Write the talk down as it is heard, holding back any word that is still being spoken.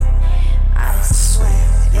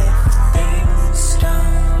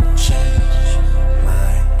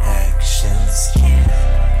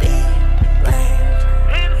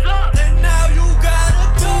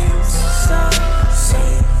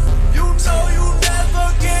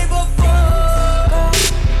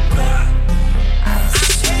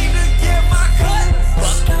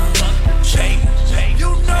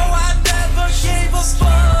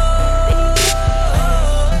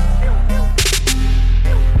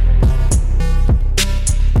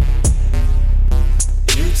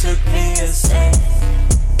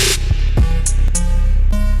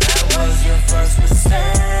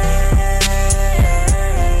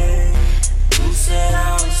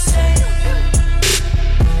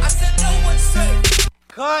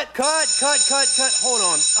Cut. Hold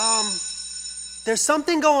on. There's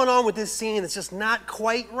something going on with this scene that's just not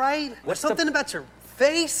quite right. There's something about your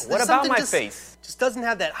face. What about my face? Just doesn't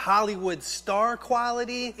have that Hollywood star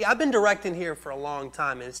quality. Yeah, I've been directing here for a long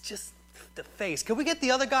time, and it's just the face. Could we get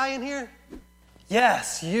the other guy in here?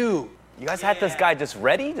 Yes, you. You guys had this guy just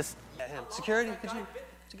ready? Yeah, him. Security, could you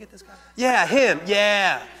get this guy? Yeah, him.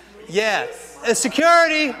 Yeah.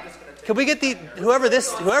 Security. Can we get whoever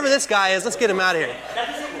this guy is? Let's get him out of here. That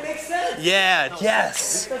doesn't even make sense. Yeah.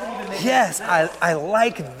 Yes. I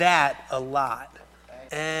like that a lot.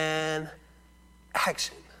 And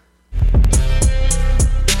action.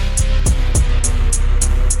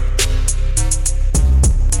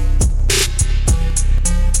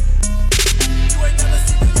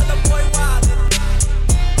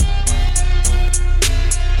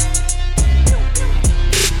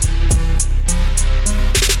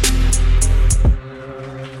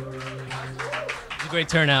 Great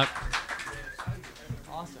turnout.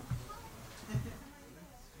 Awesome.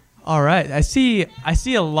 All right. I see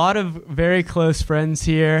a lot of very close friends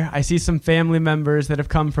here. I see some family members that have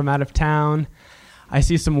come from out of town. I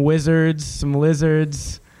see some wizards, some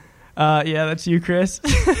lizards. Yeah, that's you, Chris.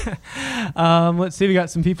 Let's see. We got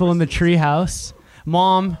some people in the treehouse.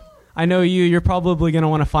 Mom, I know you. You're probably going to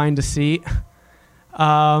want to find a seat. We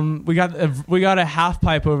got a half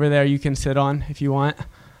pipe over there you can sit on if you want.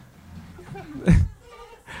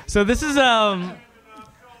 So this is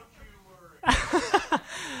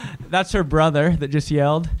that's her brother that just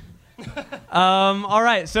yelled. All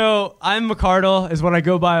right, so I'm McCardle is what I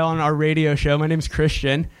go by on our radio show. My name's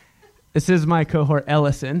Christian. This is my cohort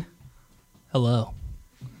Ellison. Hello.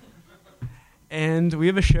 And we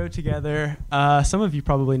have a show together. Some of you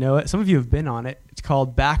probably know it. Some of you have been on it. It's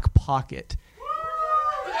called Back Pocket.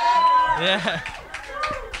 Yeah.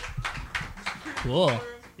 Cool.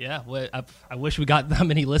 Yeah, well, I wish we got that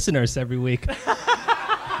many listeners every week.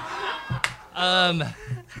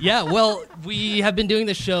 Yeah, well, we have been doing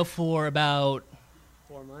this show for about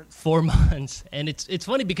 4 months. And it's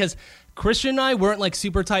funny because Christian and I weren't like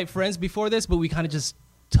super tight friends before this, but we kind of just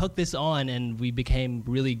took this on and we became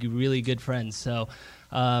really, really good friends. So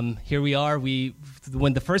here we are. When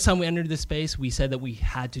the first time we entered this space, we said that we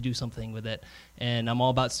had to do something with it. And I'm all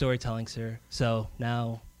about storytelling, sir. So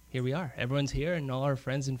now here we are. Everyone's here and all our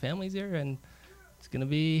friends and families here, and it's going to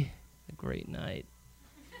be a great night.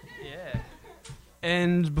 Yeah.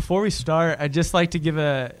 And before we start, I'd just like to give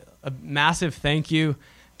a massive thank you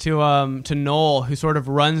to Noel, who sort of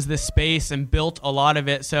runs this space and built a lot of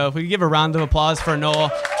it. So if we could give a round of applause for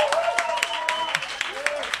Noel.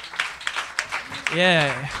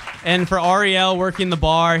 Yeah. And for Ariel working the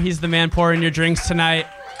bar, he's the man pouring your drinks tonight.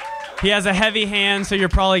 He has a heavy hand, so you're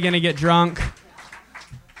probably going to get drunk.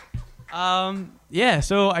 Yeah,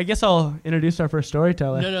 so I guess I'll introduce our first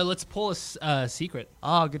storyteller. No, let's pull a secret.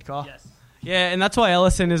 Oh, good call. Yes. Yeah, and that's why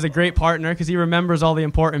Ellison is a great partner, because he remembers all the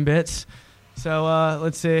important bits. So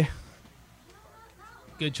let's see.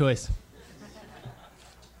 Good choice.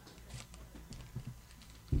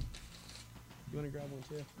 You want to grab one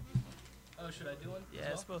too? Oh, should I do one? Yeah,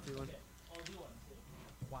 it's both of you. Okay. I'll do one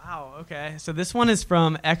too. Wow, okay. So this one is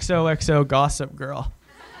from XOXO Gossip Girl.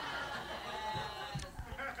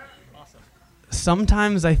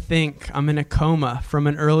 Sometimes I think I'm in a coma from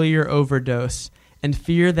an earlier overdose and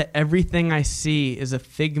fear that everything I see is a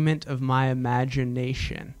figment of my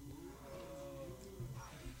imagination.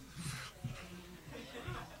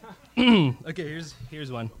 Okay,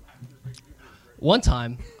 here's one. One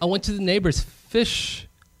time, I went to the neighbor's fish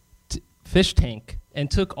tank and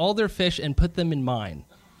took all their fish and put them in mine.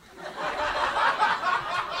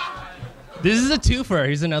 This is a twofer.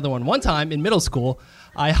 Here's another one. One time in middle school,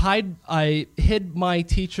 I hid my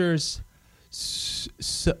teacher's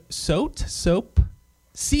seat.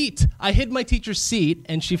 I hid my teacher's seat,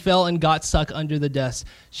 and she fell and got stuck under the desk.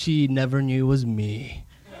 She never knew it was me.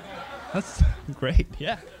 That's great.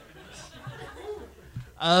 Yeah.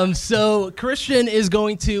 So Christian is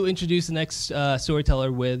going to introduce the next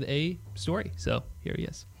storyteller with a story. So here he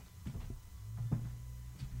is.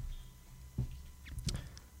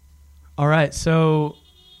 All right, so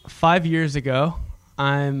 5 years ago,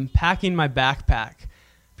 I'm packing my backpack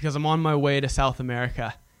because I'm on my way to South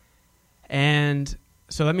America. And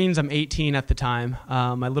so that means I'm 18 at the time.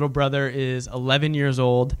 My little brother is 11 years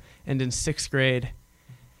old and in 6th grade.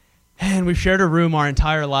 And we've shared a room our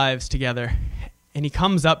entire lives together. And he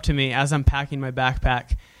comes up to me as I'm packing my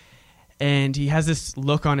backpack. And he has this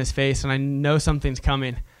look on his face, and I know something's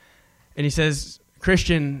coming. And he says,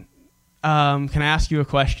 "Christian, can I ask you a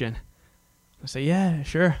question?" I say, "Yeah,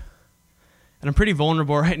 sure." And I'm pretty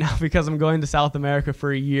vulnerable right now because I'm going to South America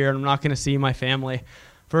for a year and I'm not going to see my family.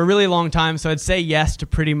 for a really long time, so I'd say yes to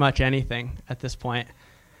pretty much anything at this point.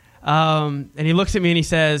 And he looks at me and he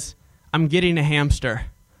says, "I'm getting a hamster."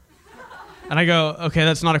 And I go, "Okay,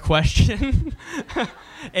 that's not a question."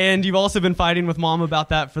 And you've also been fighting with Mom about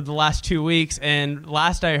that for the last 2 weeks, and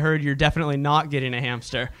last I heard, you're definitely not getting a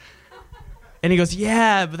hamster. And he goes,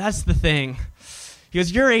 "Yeah, but that's the thing." He goes,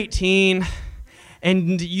 "You're 18,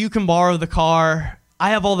 and you can borrow the car.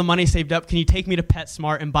 I have all the money saved up. Can you take me to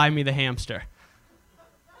PetSmart and buy me the hamster?"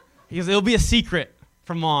 He goes, "It'll be a secret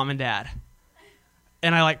from Mom and Dad."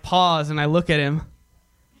 And I pause and I look at him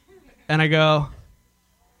and I go,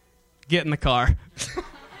 "Get in the car."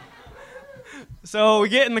 So we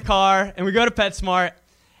get in the car and we go to PetSmart,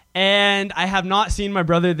 and I have not seen my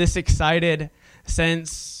brother this excited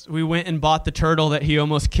since we went and bought the turtle that he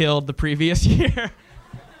almost killed the previous year.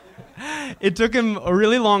 It took him a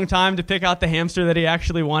really long time to pick out the hamster that he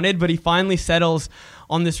actually wanted, but he finally settles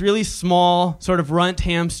on this really small sort of runt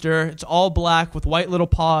hamster. It's all black with white little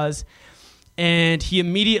paws, and he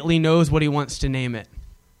immediately knows what he wants to name it.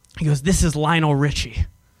 He goes, "This is Lionel Richie."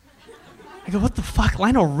 I go, "What the fuck,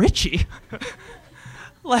 Lionel Richie?"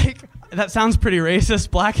 That sounds pretty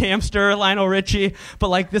racist. Black hamster, Lionel Richie.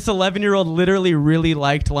 But this 11-year-old literally really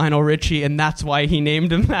liked Lionel Richie, and that's why he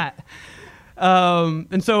named him that.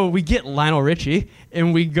 And so we get Lionel Richie,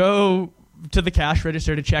 and we go to the cash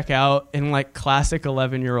register to check out, and classic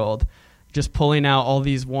 11-year-old, just pulling out all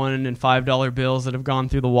these $1 and $5 bills that have gone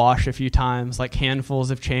through the wash a few times,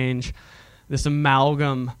 handfuls of change, this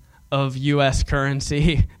amalgam of U.S.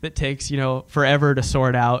 currency that takes, forever to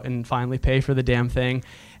sort out and finally pay for the damn thing.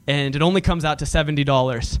 And it only comes out to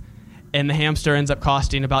 $70. And the hamster ends up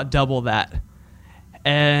costing about double that.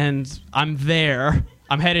 And I'm there.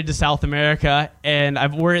 I'm headed to South America. And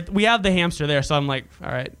we have the hamster there. So I'm like,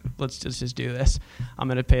 all right, let's just do this. I'm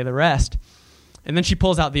going to pay the rest. And then she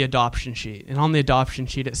pulls out the adoption sheet. And on the adoption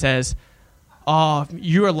sheet, it says, "Oh,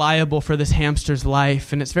 you are liable for this hamster's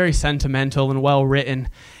life. And it's very sentimental and well written.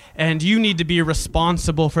 And you need to be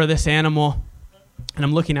responsible for this animal." And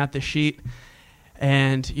I'm looking at the sheet,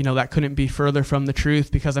 and, that couldn't be further from the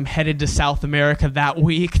truth, because I'm headed to South America that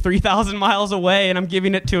week, 3,000 miles away, and I'm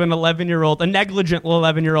giving it to an 11-year-old, a negligent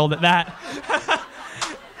 11-year-old at that.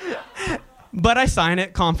 But I sign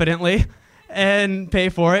it confidently and pay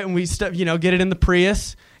for it, and we get it in the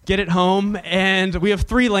Prius, get it home, and we have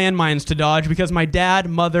 3 landmines to dodge because my dad,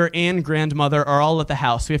 mother, and grandmother are all at the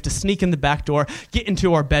house. We have to sneak in the back door, get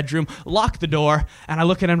into our bedroom, lock the door, and I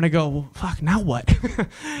look at him and I go, "Well, fuck, now what?"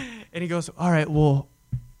 And he goes, "All right, well,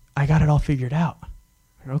 I got it all figured out."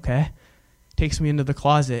 Okay. Takes me into the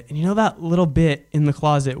closet, and that little bit in the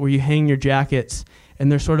closet where you hang your jackets, and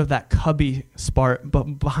there's sort of that cubby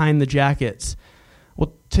spart behind the jackets.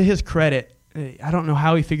 Well, to his credit, I don't know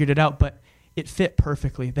how he figured it out, but it fit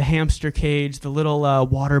perfectly. The hamster cage, the little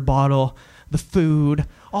water bottle, the food,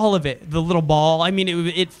 all of it, the little ball. I mean,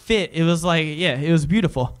 it fit. It was it was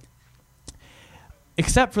beautiful.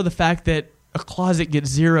 Except for the fact that a closet gets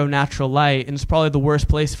 0 natural light, and it's probably the worst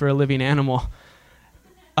place for a living animal.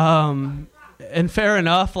 And fair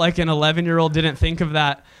enough, an 11-year-old didn't think of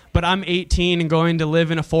that. But I'm 18 and going to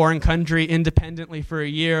live in a foreign country independently for a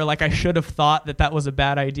year. I should have thought that was a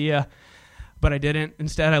bad idea. But I didn't.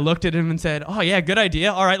 Instead, I looked at him and said, "Oh, yeah, good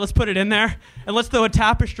idea. All right, let's put it in there. And let's throw a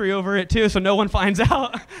tapestry over it, too, so no one finds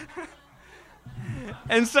out."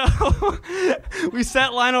 And so we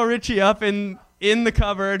set Lionel Richie up in the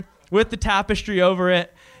cupboard with the tapestry over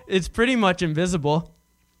it. It's pretty much invisible.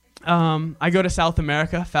 I go to South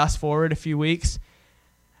America, fast forward a few weeks.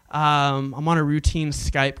 I'm on a routine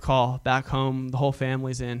Skype call back home. The whole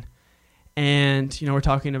family's in. And, we're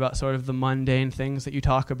talking about sort of the mundane things that you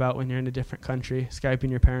talk about when you're in a different country, Skyping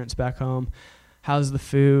your parents back home. How's the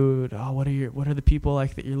food? Oh, what are the people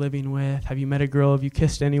that you're living with? Have you met a girl? Have you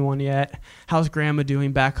kissed anyone yet? How's grandma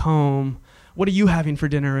doing back home? What are you having for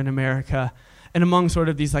dinner in America? And among sort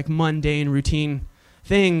of these mundane routine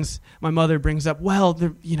things, my mother brings up, "Well,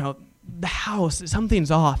 the house, something's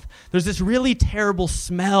off. There's this really terrible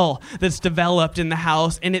smell that's developed in the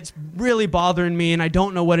house, and it's really bothering me, and I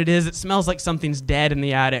don't know what it is. It smells like something's dead in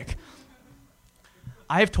the attic."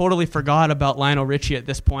 I've totally forgot about Lionel Richie at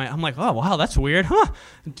this point. I'm like, "Oh, wow, that's weird. Huh?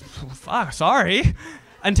 Fuck, sorry."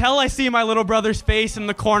 Until I see my little brother's face in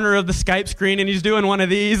the corner of the Skype screen, and he's doing one of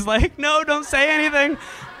these, "No, don't say anything."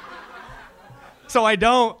 So I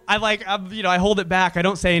don't. I hold it back. I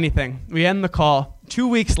don't say anything. We end the call. 2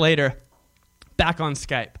 weeks later, back on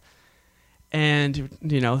Skype. And,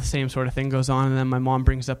 the same sort of thing goes on. And then my mom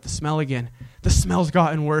brings up the smell again. "The smell's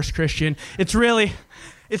gotten worse, Christian. It's really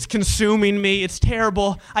It's consuming me. It's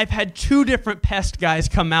terrible. I've had 2 different pest guys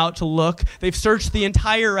come out to look. They've searched the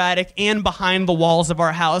entire attic and behind the walls of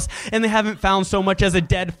our house, and they haven't found so much as a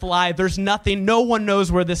dead fly. There's nothing. No one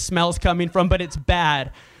knows where this smell's coming from, but it's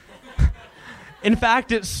bad. In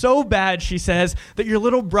fact, it's so bad, she says, that your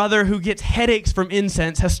little brother who gets headaches from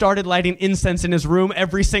incense has started lighting incense in his room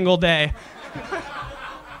every single day.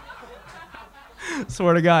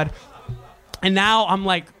 Swear to God. And now I'm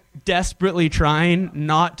like desperately trying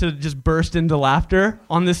not to just burst into laughter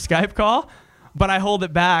on this Skype call, but I hold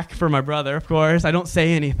it back for my brother, of course. I don't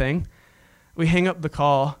say anything. We hang up the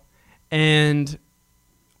call, and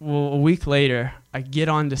a week later, I get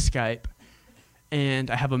onto Skype,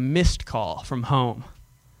 and I have a missed call from home.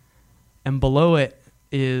 And below it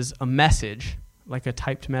is a message, like a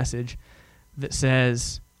typed message, that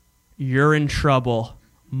says, "You're in trouble,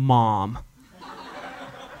 Mom."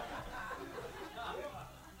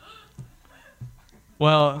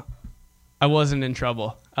 Well, I wasn't in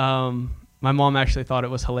trouble. My mom actually thought it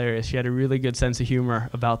was hilarious. She had a really good sense of humor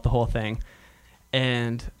about the whole thing,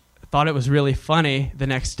 and thought it was really funny the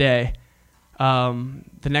next day.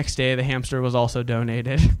 The next day, the hamster was also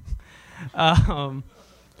donated. But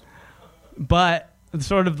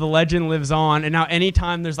sort of the legend lives on, and now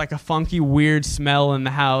anytime there's like a funky, weird smell in the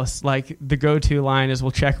house, like the go-to line is, "We'll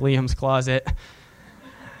check Liam's closet."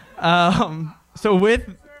 So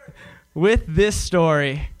with this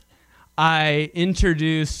story, I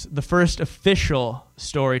introduce the first official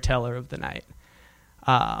storyteller of the night.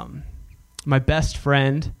 My best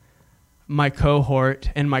friend, my cohort,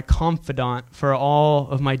 and my confidant for all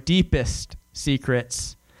of my deepest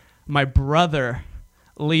secrets, my brother,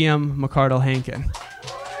 Liam McArdle-Hankin.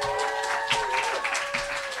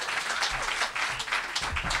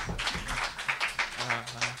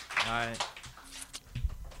 All right.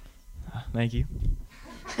 Thank you.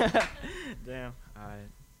 Damn. All right.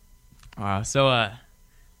 Wow. So,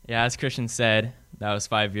 yeah, as Christian said, that was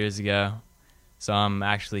 5 years ago. So I'm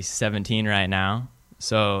actually 17 right now.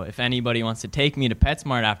 So if anybody wants to take me to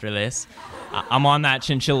PetSmart after this, I'm on that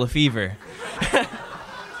chinchilla fever.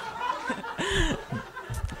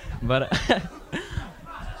 But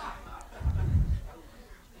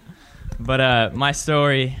my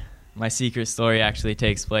story, my secret story actually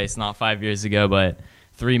takes place not 5 years ago, but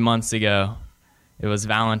 3 months ago. It was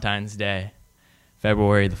Valentine's Day,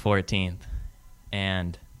 February the 14th,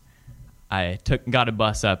 and I got a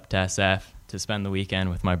bus up to SF to spend the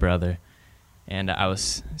weekend with my brother, and I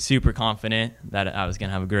was super confident that I was going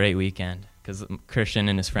to have a great weekend because Christian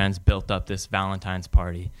and his friends built up this Valentine's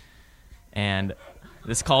party, and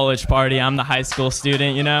this college party, I'm the high school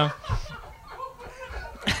student, you know?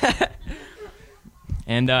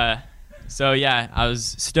 And so, yeah, I was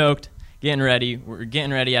stoked, getting ready. We're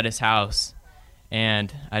getting ready at his house.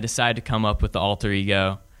 And I decided to come up with the alter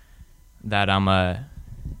ego that I'm a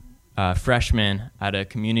freshman at a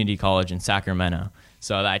community college in Sacramento.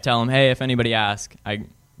 So I tell him, hey, if anybody asks,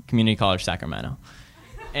 community college Sacramento.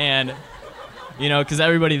 And, you know, because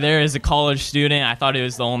everybody there is a college student, I thought it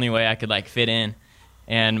was the only way I could, like, fit in.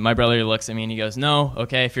 And my brother looks at me and he goes, no,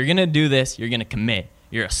 okay, if you're going to do this, you're going to commit.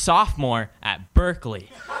 You're a sophomore at Berkeley.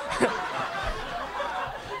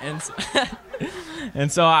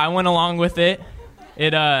 And so I went along with it.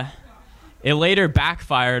 It later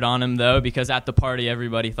backfired on him, though, because at the party,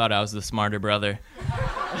 everybody thought I was the smarter brother.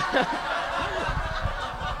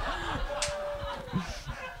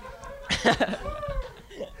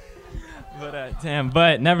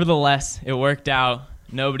 But nevertheless, it worked out.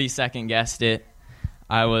 Nobody second-guessed it.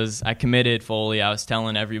 I committed fully. I was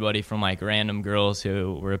telling everybody from, like, random girls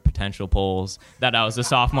who were potential polls that I was a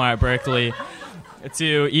sophomore at Berkeley,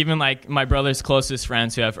 to even, like, my brother's closest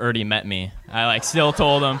friends who have already met me. I, like, still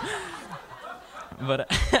told them.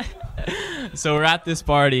 But so we're at this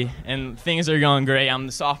party, and things are going great. I'm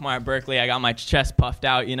the sophomore at Berkeley. I got my chest puffed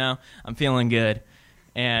out, you know. I'm feeling good.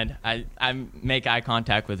 And I make eye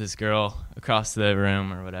contact with this girl across the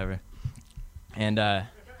room or whatever. And I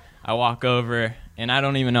walk over, and I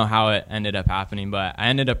don't even know how it ended up happening, but I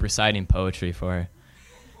ended up reciting poetry for her.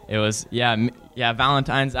 It was,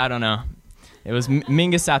 Valentine's, I don't know. It was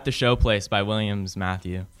Mingus at the Show Place by Williams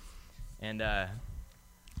Matthew. And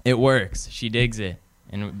it works. She digs it.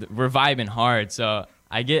 And we're vibing hard. So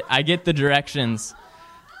I get the directions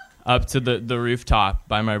up to the rooftop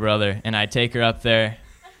by my brother, and I take her up there,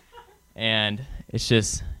 and it's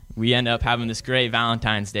just, we end up having this great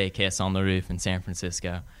Valentine's Day kiss on the roof in San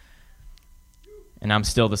Francisco. And I'm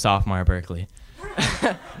still the sophomore at Berkeley.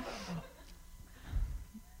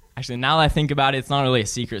 Actually, now that I think about it, it's not really a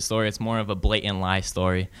secret story. It's more of a blatant lie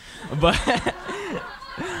story. But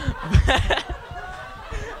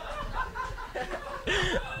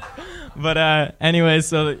But anyway,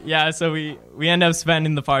 so we end up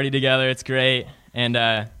spending the party together. It's great,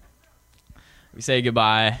 and we say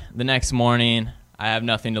goodbye. The next morning, I have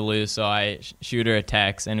nothing to lose, so I shoot her a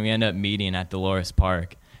text, and we end up meeting at Dolores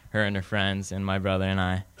Park, her and her friends, and my brother and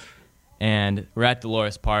I. And we're at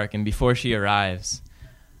Dolores Park, and before she arrives,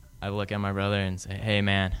 I look at my brother and say, "Hey,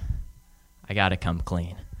 man, I got to come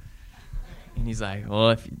clean." And he's like,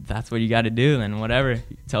 "Well, if that's what you got to do, then whatever,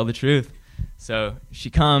 tell the truth." So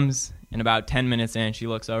she comes, and about 10 minutes in, she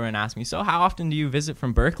looks over and asks me, "So how often do you visit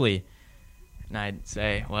from Berkeley?" And I'd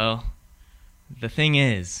say, "Well, the thing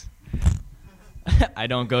is, I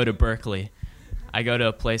don't go to Berkeley. I go to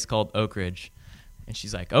a place called Oak Ridge." And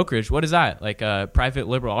she's like, "Oak Ridge, what is that? Like a private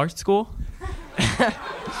liberal arts school?"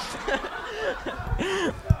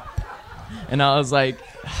 And I was like,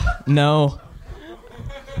 "No."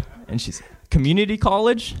 And she's, "Community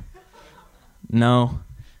college?" "No,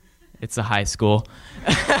 it's a high school."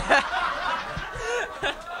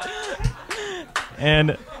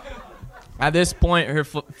 And at this point, her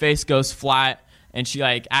face goes flat, and she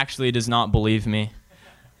actually does not believe me.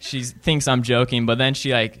 She thinks I'm joking, but then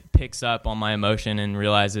she picks up on my emotion and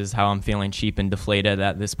realizes how I'm feeling cheap and deflated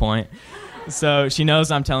at this point. So she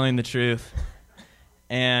knows I'm telling the truth,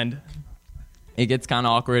 and it gets kind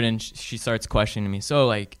of awkward, and she starts questioning me.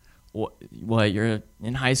 "So what? You're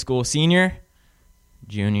in high school, senior,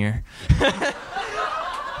 junior?"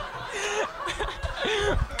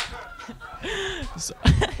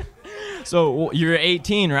 So you're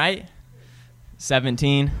 18, right?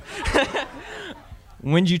 17.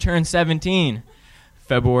 When'd you turn 17?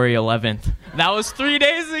 February 11th. That was 3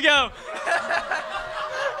 days ago.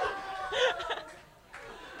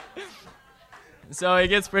 So it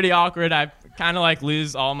gets pretty awkward. I kind of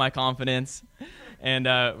lose all my confidence. And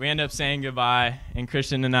we end up saying goodbye. And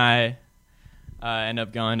Christian and I end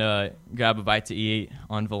up going to grab a bite to eat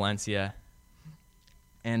on Valencia.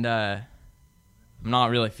 And I'm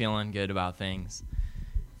not really feeling good about things.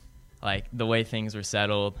 The way things were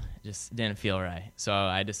settled just didn't feel right. So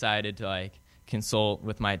I decided to consult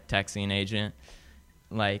with my texting agent.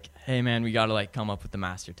 "Hey man, we gotta come up with the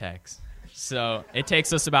master text." So it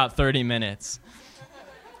takes us about 30 minutes.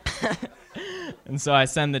 And so I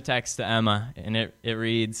send the text to Emma, and it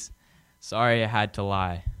reads, "Sorry I had to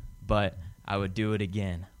lie, but I would do it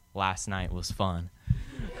again. Last night was fun."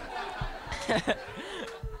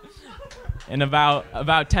 And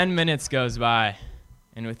about 10 minutes goes by,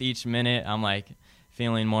 and with each minute, I'm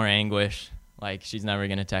feeling more anguish, she's never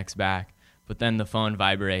going to text back. But then the phone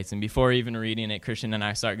vibrates, and before even reading it, Christian and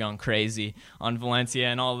I start going crazy on Valencia,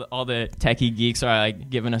 and all the techie geeks are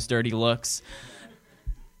giving us dirty looks.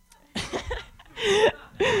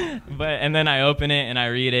 And then I open it and I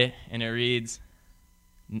read it, and it reads,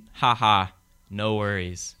 "Haha, no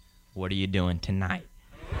worries. What are you doing tonight?"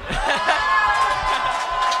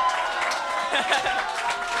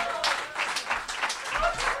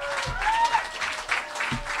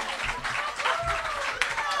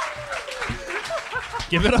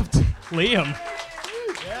 Give it up to Liam.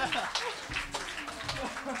 Yeah.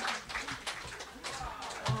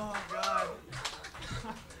 Oh, God.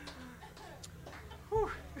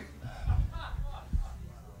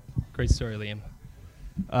 Great story, Liam.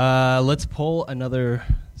 Let's pull another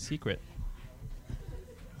secret.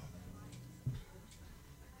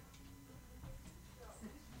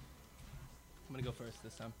 I'm going to go first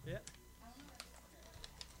this time. Yeah.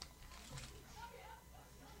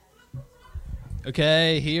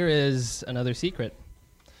 Okay, here is another secret.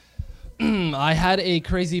 I had a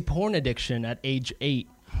crazy porn addiction at age 8.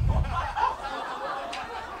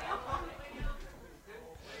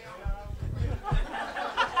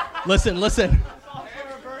 Listen.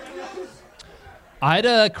 I had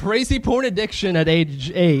a crazy porn addiction at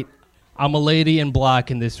age 8. I'm a lady in black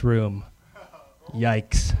in this room.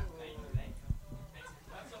 Yikes.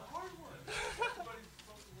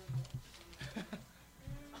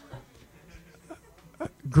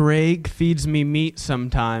 Greg feeds me meat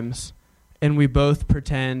sometimes, and we both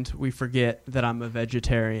pretend we forget that I'm a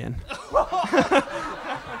vegetarian.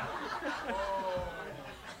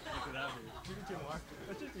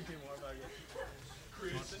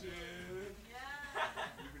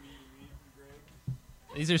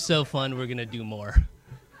 These are so fun, we're going to do more.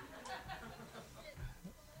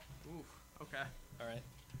 Okay. All right.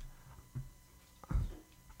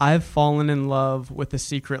 I've fallen in love with a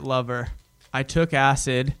secret lover. I took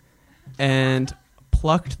acid and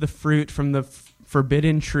plucked the fruit from the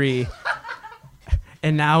forbidden tree,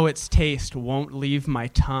 and now its taste won't leave my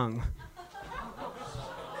tongue.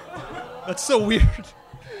 That's so weird.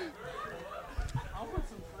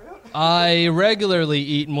 I regularly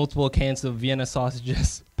eat multiple cans of Vienna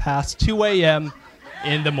sausages past 2 a.m.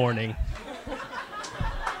 in the morning.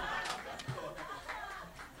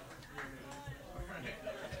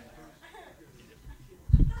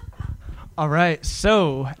 All right,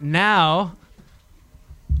 so now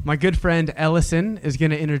my good friend Ellison is going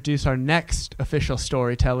to introduce our next official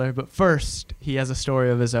storyteller, but first, he has a story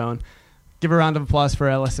of his own. Give a round of applause for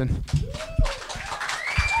Ellison.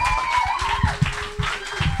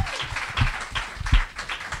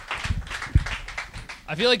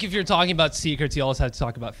 I feel like if you're talking about secrets, you always have to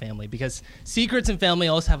talk about family, because secrets and family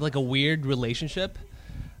always have like a weird relationship.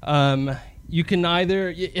 You can either,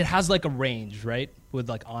 it has like a range, right? With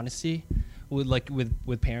like honesty,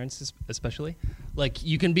 with parents especially. Like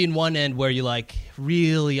you can be in one end where you're like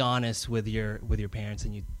really honest with your parents,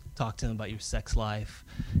 and you talk to them about your sex life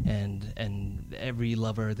and every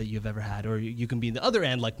lover that you've ever had, or you can be in the other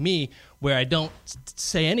end like me, where I don't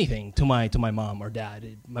say anything to my mom or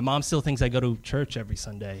dad. My mom still thinks I go to church every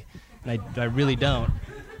Sunday, and I really don't.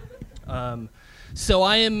 So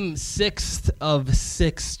I am sixth of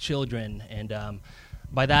 6 children, and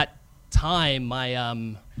by that time,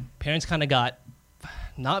 my parents kind of got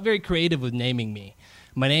not very creative with naming me.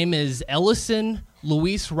 My name is Ellison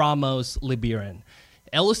Luis Ramos Libiran.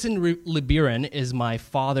 Ellison Libiran is my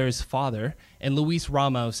father's father, and Luis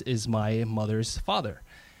Ramos is my mother's father.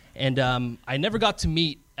 And I never got to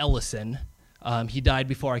meet Ellison. He died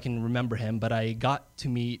before I can remember him, but I got to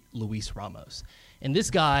meet Luis Ramos. And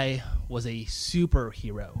this guy was a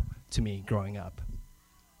superhero to me growing up.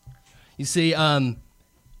 You see,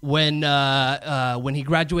 when he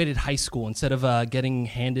graduated high school, instead of getting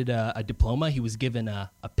handed a diploma, he was given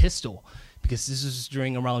a pistol, because this was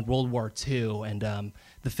during around World War II, and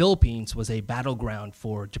the Philippines was a battleground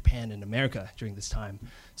for Japan and America during this time.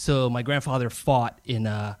 So my grandfather fought in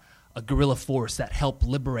a guerrilla force that helped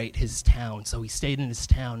liberate his town. So he stayed in his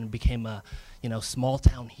town and became a small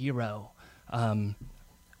town hero.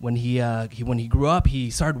 When he grew up, he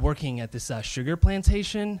started working at this sugar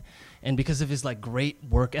plantation, and because of his like great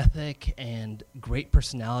work ethic and great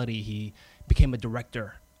personality, he became a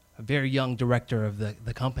director, a very young director of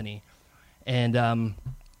the company. And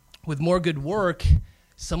with more good work,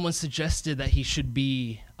 someone suggested that he should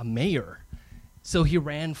be a mayor. So he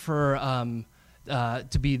ran for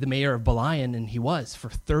to be the mayor of Balayan, and he was for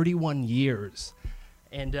 31 years.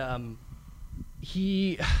 And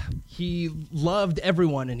he loved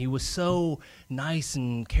everyone, and he was so nice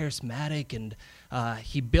and charismatic. And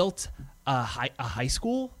he built a high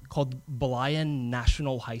school called Balayan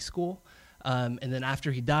National High School. And then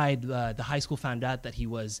after he died, the high school found out that he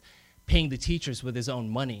was paying the teachers with his own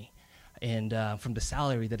money, and from the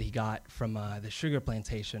salary that he got from the sugar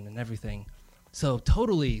plantation and everything. So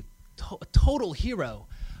total hero.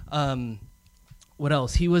 What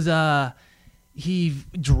else? He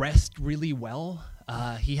dressed really well.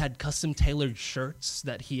 He had custom tailored shirts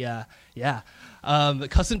that he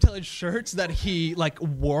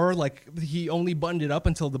wore, like he only buttoned it up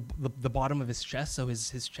until the bottom of his chest, so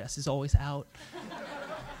his chest is always out.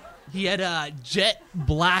 He had jet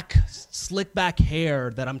black slick back hair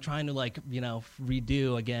that I'm trying to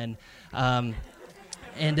redo again. And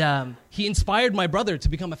he inspired my brother to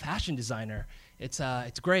become a fashion designer. It's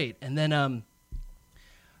great. And then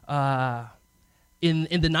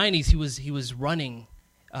in the 90s, he was running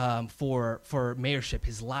for mayorship,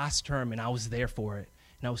 his last term, and I was there for it.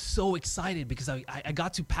 And I was so excited because I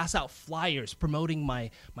got to pass out flyers promoting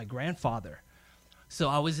my grandfather. So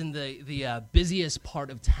I was in the busiest part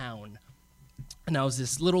of town, and I was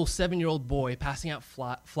this little 7-year-old boy passing out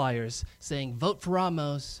flyers saying, "Vote for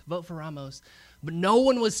Ramos, vote for Ramos." But no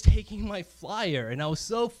one was taking my flyer, and I was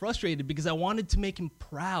so frustrated because I wanted to make him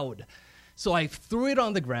proud. So I threw it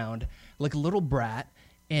on the ground like a little brat,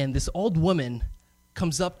 and this old woman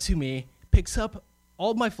comes up to me, picks up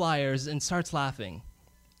all my flyers, and starts laughing.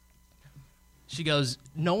 She goes,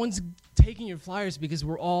 "No one's taking your flyers because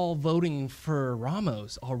we're all voting for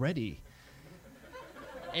Ramos already."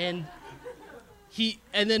 And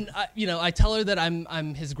then I tell her that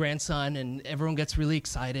I'm his grandson, and everyone gets really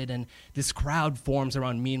excited, and this crowd forms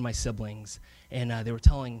around me and my siblings, and they were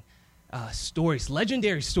telling stories,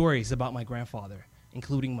 legendary stories about my grandfather,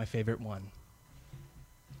 including my favorite one.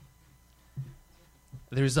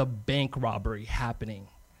 There's a bank robbery happening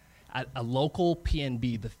at a local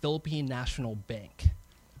PNB, the Philippine National Bank.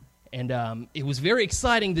 And it was very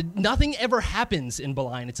exciting. Nothing ever happens in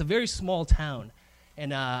Balayan. It's a very small town.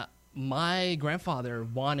 And my grandfather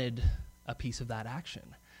wanted a piece of that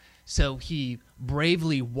action. So he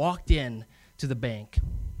bravely walked in to the bank,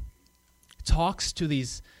 talks to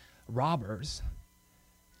these robbers,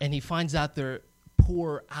 and he finds out they're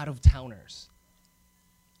poor out-of-towners.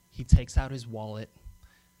 He takes out his wallet,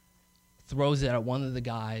 throws it at one of the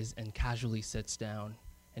guys and casually sits down.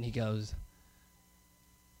 And he goes,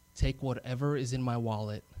 "Take whatever is in my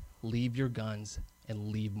wallet, leave your guns, and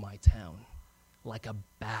leave my town." Like a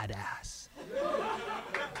badass.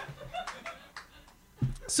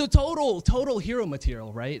 So total hero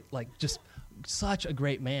material, right? Like just such a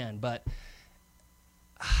great man. But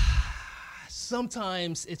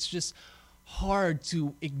sometimes it's just hard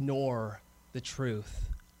to ignore the truth.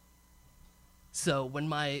 So when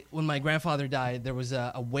my grandfather died, there was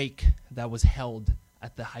a wake that was held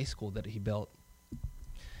at the high school that he built.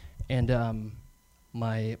 And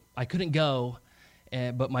I couldn't go,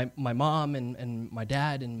 but my mom and my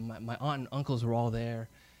dad and my aunt and uncles were all there,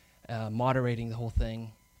 moderating the whole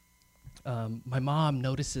thing. My mom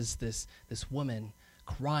notices this woman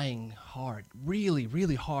crying hard, really,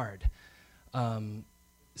 really hard,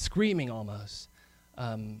 screaming almost.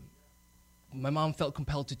 My mom felt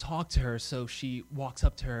compelled to talk to her, so she walks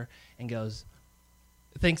up to her and goes,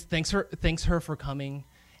 thanks her for coming,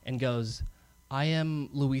 and goes, "I am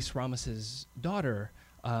Luis Ramos's daughter.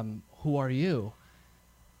 Who are you?"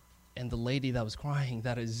 And the lady that was crying,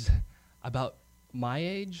 that is about my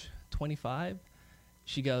age, 25,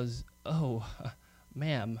 she goes, "Oh,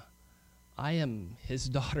 ma'am, I am his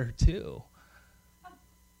daughter too."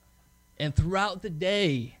 And throughout the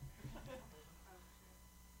day,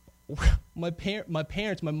 my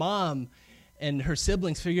parents, my mom and her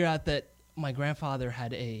siblings figured out that my grandfather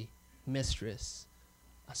had a mistress,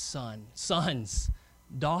 a son, sons,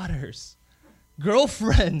 daughters,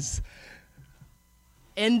 girlfriends.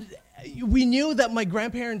 And we knew that my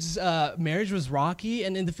grandparents' marriage was rocky,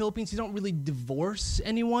 and in the Philippines, you don't really divorce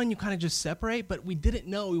anyone. You kind of just separate, but we didn't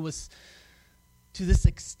know it was to this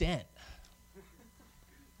extent.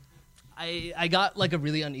 I got like a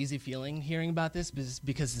really uneasy feeling hearing about this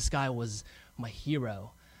because this guy was my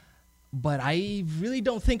hero. But I really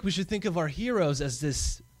don't think we should think of our heroes as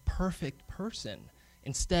this perfect person.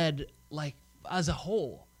 Instead, like as a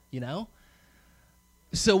whole, you know?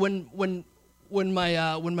 So when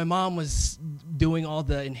my mom was doing all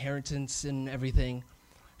the inheritance and everything,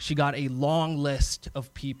 she got a long list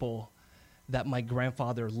of people that my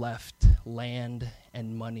grandfather left land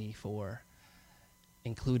and money for,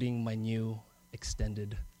 including my new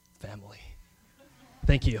extended family.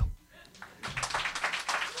 Thank you.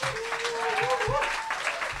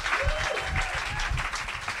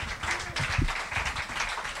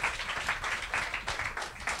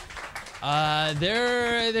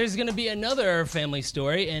 There's going to be another family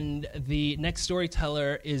story, and the next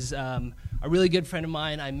storyteller is a really good friend of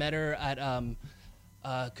mine. I met her at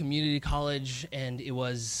community college, and it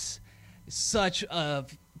was such a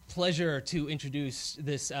pleasure to introduce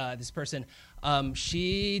this person.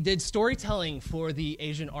 She did storytelling for the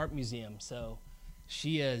Asian Art Museum, so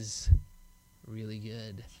she is really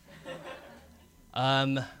good.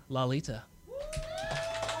 Lalita.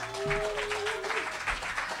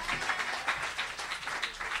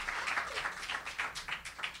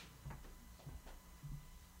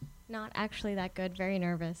 Not actually that good, very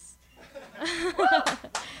nervous.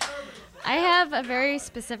 I have a very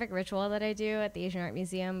specific ritual that I do at the Asian Art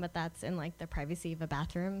Museum, but that's in like the privacy of a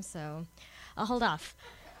bathroom, so I'll hold off.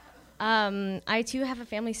 I too have a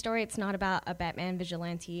family story. It's not about a Batman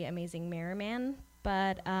vigilante, amazing mirror man,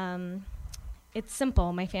 but it's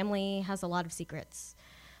simple. My family has a lot of secrets,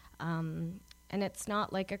 and it's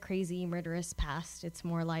not like a crazy murderous past. It's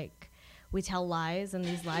more like we tell lies, and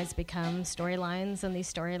these lies become storylines, and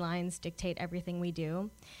these storylines dictate everything we do.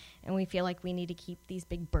 And we feel like we need to keep these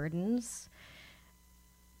big burdens,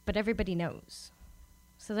 but everybody knows.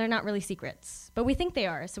 So they're not really secrets, but we think they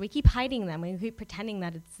are. So we keep hiding them. We keep pretending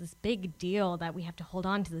that it's this big deal that we have to hold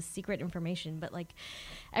on to this secret information, but like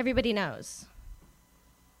everybody knows.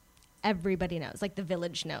 Everybody knows, like the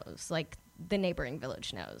village knows, like the neighboring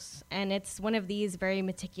village knows. And it's one of these very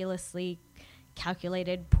meticulously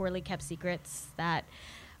calculated, poorly kept secrets that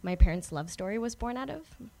my parents' love story was born out of.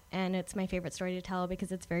 And it's my favorite story to tell because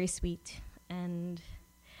it's very sweet. And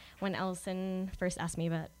when Ellison first asked me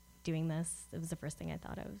about doing this, it was the first thing I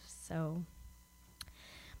thought of. So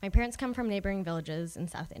my parents come from neighboring villages in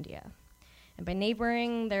South India. And by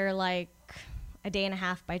neighboring, they're like a day and a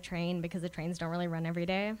half by train because the trains don't really run every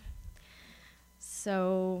day.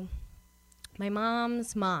 So my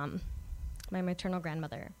mom's mom, my maternal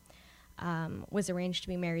grandmother, was arranged to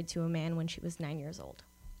be married to a man when she was 9 years old.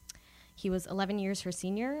 He was 11 years her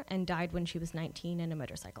senior and died when she was 19 in a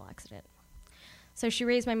motorcycle accident. So she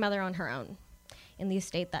raised my mother on her own in the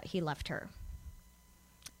estate that he left her.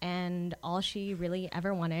 And all she really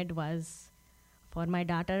ever wanted was for my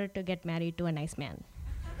daughter to get married to a nice man.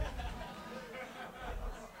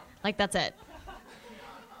 Like, that's it.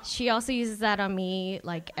 She also uses that on me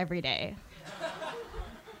like every day.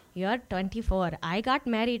 You're 24. I got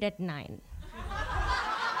married at 9.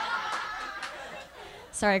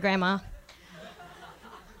 Sorry, Grandma.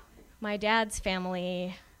 My dad's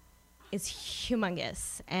family is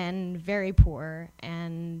humongous and very poor,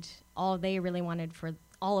 and all they really wanted for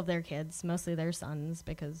all of their kids, mostly their sons,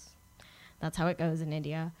 because that's how it goes in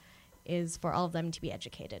India, is for all of them to be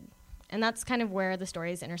educated. And that's kind of where the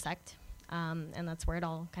stories intersect, and that's where it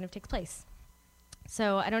all kind of takes place.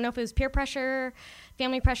 So I don't know if it was peer pressure,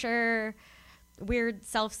 family pressure, weird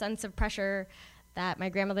self-sense of pressure, that my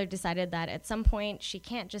grandmother decided that at some point she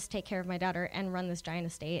can't just take care of my daughter and run this giant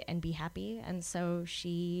estate and be happy. And so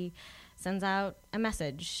she sends out a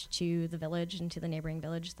message to the village and to the neighboring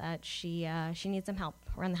village that she needs some help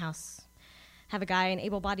around the house. Have a guy, an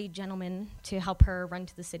able-bodied gentleman, to help her run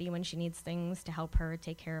to the city when she needs things, to help her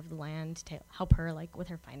take care of the land, to help her like with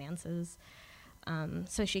her finances,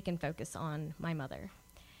 so she can focus on my mother.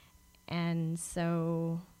 And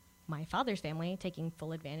so my father's family, taking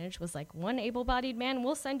full advantage, was like, one able-bodied man,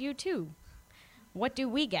 we'll send you 2. What do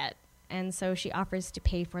we get? And so she offers to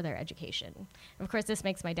pay for their education. Of course, this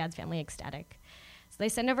makes my dad's family ecstatic. So they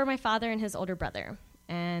send over my father and his older brother.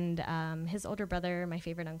 And his older brother, my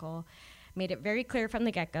favorite uncle, made it very clear from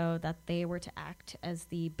the get-go that they were to act as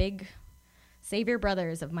the big savior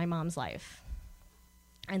brothers of my mom's life.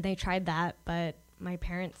 And they tried that, but my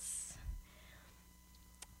parents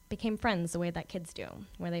became friends the way that kids do,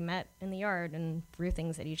 where they met in the yard and threw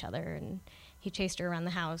things at each other, and he chased her around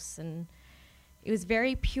the house, and it was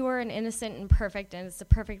very pure and innocent and perfect, and it's the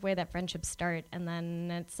perfect way that friendships start. And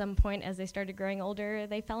then at some point, as they started growing older,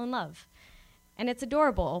 they fell in love. And it's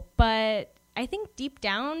adorable, but I think deep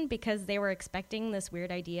down, because they were expecting this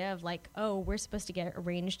weird idea of like, oh, we're supposed to get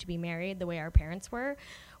arranged to be married the way our parents were,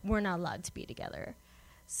 we're not allowed to be together.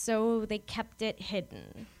 So they kept it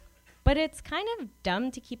hidden. But it's kind of dumb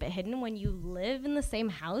to keep it hidden when you live in the same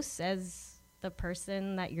house as the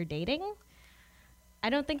person that you're dating. I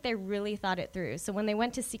don't think they really thought it through. So when they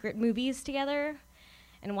went to secret movies together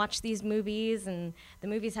and watched these movies, and the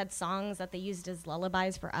movies had songs that they used as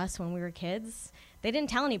lullabies for us when we were kids, they didn't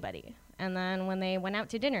tell anybody. And then when they went out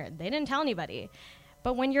to dinner, they didn't tell anybody.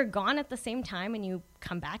 But when you're gone at the same time and you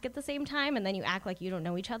come back at the same time and then you act like you don't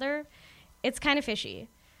know each other, it's kind of fishy.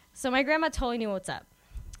 So my grandma totally knew what's up.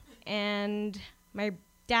 And my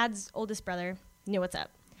dad's oldest brother knew what's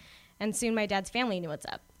up. And soon my dad's family knew what's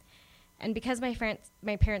up. And because my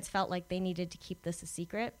parents felt like they needed to keep this a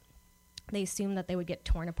secret, they assumed that they would get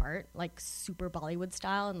torn apart, like super Bollywood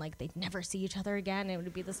style, and like they'd never see each other again. It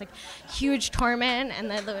would be this like huge torment, and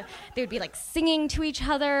then they would be like singing to each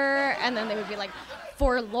other, and then they would be like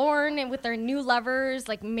forlorn and with their new lovers,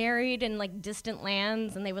 like married in like distant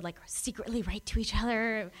lands, and they would like secretly write to each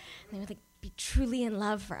other, and they would like be truly in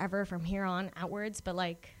love forever from here on outwards. But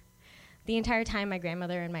like the entire time, my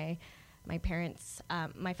grandmother and my parents,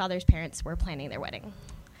 my father's parents, were planning their wedding.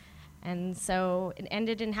 And so it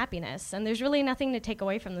ended in happiness. And there's really nothing to take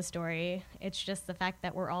away from the story. It's just the fact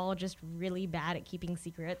that we're all just really bad at keeping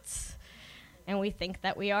secrets. And we think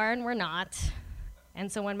that we are, and we're not.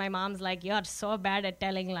 And so when my mom's like, you're so bad at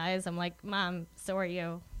telling lies, I'm like, Mom, so are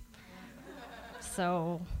you.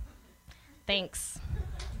 So, thanks.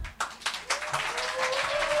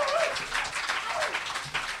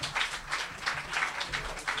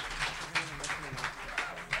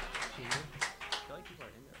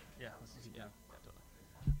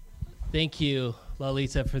 Thank you,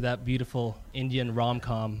 Lalita, for that beautiful Indian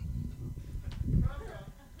rom-com.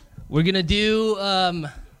 We're going to do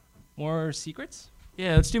more secrets?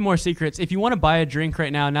 Yeah, let's do more secrets. If you want to buy a drink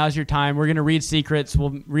right now, now's your time. We're going to read secrets.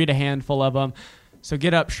 We'll read a handful of them. So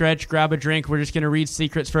get up, stretch, grab a drink. We're just going to read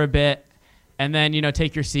secrets for a bit. And then,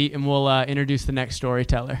 take your seat, and we'll introduce the next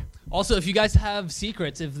storyteller. Also, if you guys have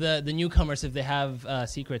secrets, if the newcomers, if they have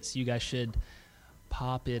secrets, you guys should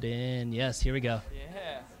pop it in. Yes, here we go.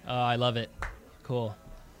 Yeah. Oh, I love it. Cool.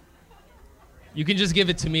 You can just give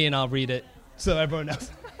it to me and I'll read it so everyone knows.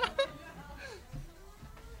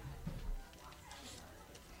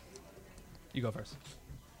 You go first.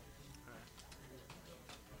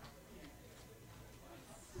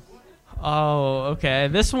 Oh, okay.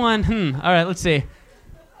 This one, all right, let's see.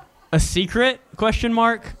 A secret? Question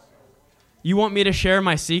mark. You want me to share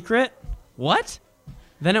my secret? What?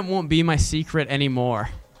 Then it won't be my secret anymore.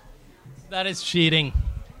 That is cheating.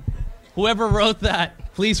 Whoever wrote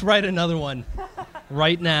that, please write another one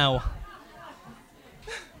right now.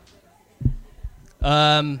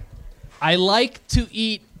 I like to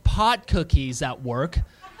eat pot cookies at work,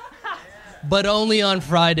 but only on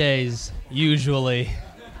Fridays, usually.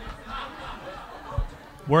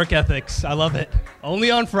 Work ethics. I love it.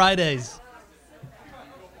 Only on Fridays.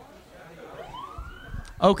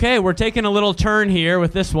 Okay, we're taking a little turn here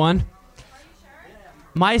with this one.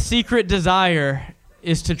 My secret desire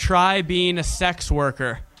is to try being a sex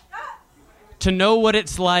worker. To know what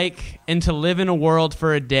it's like and to live in a world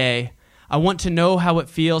for a day. I want to know how it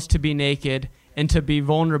feels to be naked and to be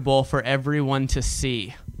vulnerable for everyone to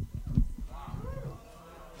see.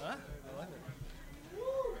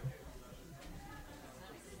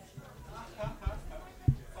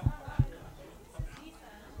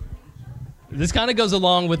 This kind of goes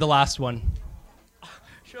along with the last one.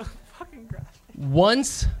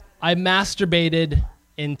 Once I masturbated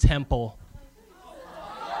in temple.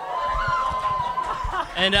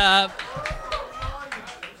 And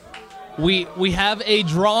we have a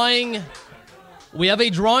drawing. We have a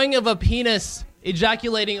drawing of a penis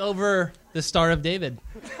ejaculating over the Star of David.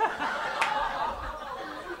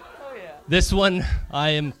 This one I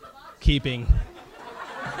am keeping.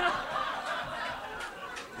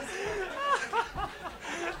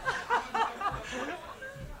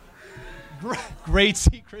 Great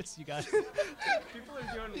secrets, you guys. People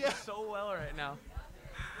are doing so well right now.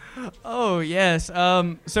 Oh, yes.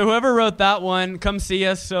 So whoever wrote that one, come see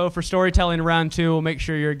us. So for storytelling round 2, we'll make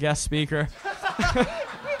sure you're a guest speaker.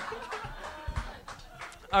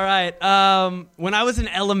 All right. When I was in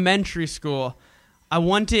elementary school, I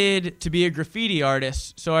wanted to be a graffiti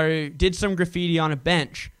artist. So I did some graffiti on a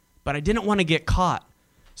bench, but I didn't want to get caught.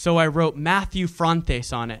 So I wrote Matthew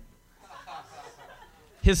Frontes on it.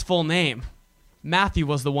 His full name. Matthew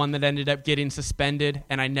was the one that ended up getting suspended,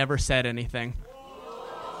 and I never said anything.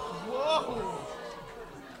 Whoa.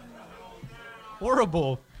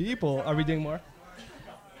 Horrible people. Are we doing more?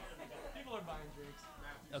 People are buying drinks.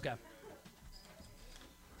 Okay.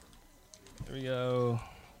 There we go.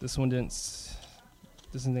 This one didn't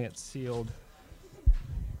get sealed.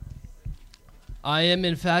 I am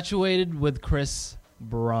infatuated with Chris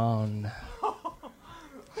Brown.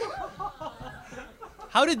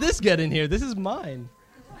 How did this get in here? This is mine.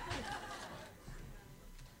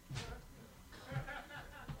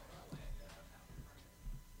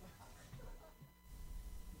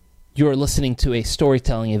 You are listening to a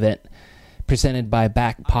storytelling event presented by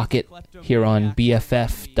Back Pocket here on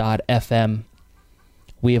BFF.FM.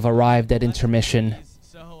 We have arrived at intermission,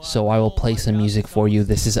 so I will play some music for you.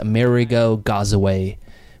 This is Amerigo Gazaway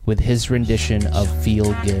with his rendition of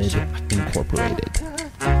Feel Good Incorporated.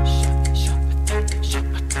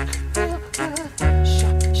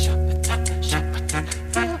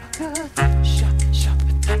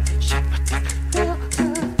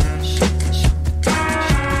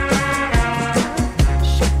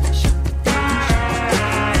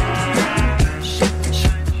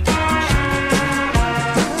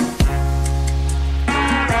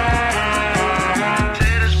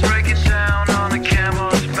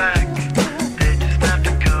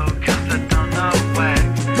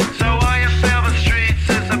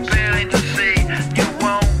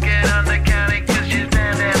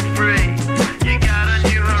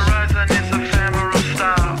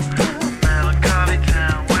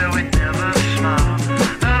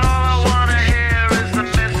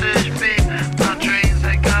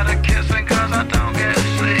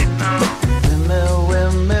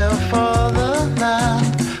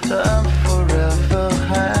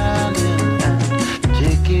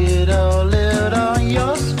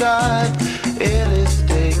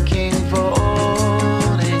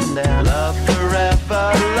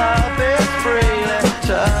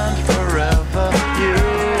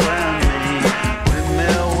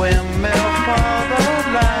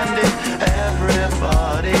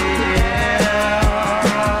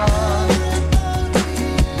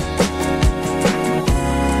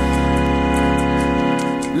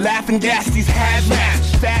 Laughing gas, these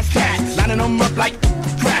hazmats, fast cats, lining them up like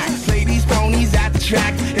crack. Play these ponies at the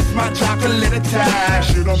track, it's my chocolate attack.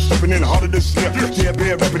 Shit, I'm stepping in harder this year. Yeah,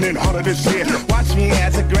 bear repping in harder this year. Watch me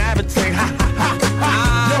as I gravitate, ha ha ha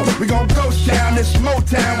ha. Yo, we gon' ghost down this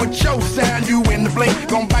Motown with your sound. You in the blink,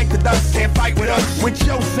 gon' bite the dust, can't fight with us. With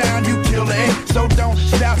your sound, you kill it, so don't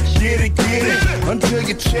stop, get it, until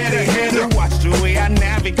you cheddar hit it. Watch the way I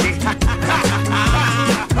navigate, ha ha ha ha ha.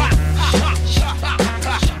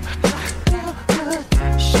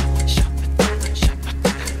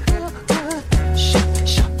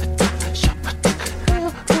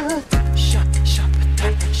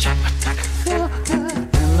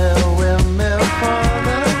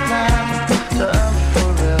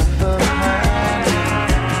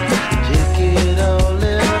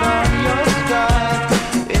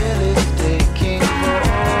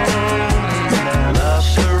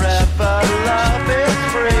 Love is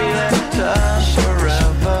free.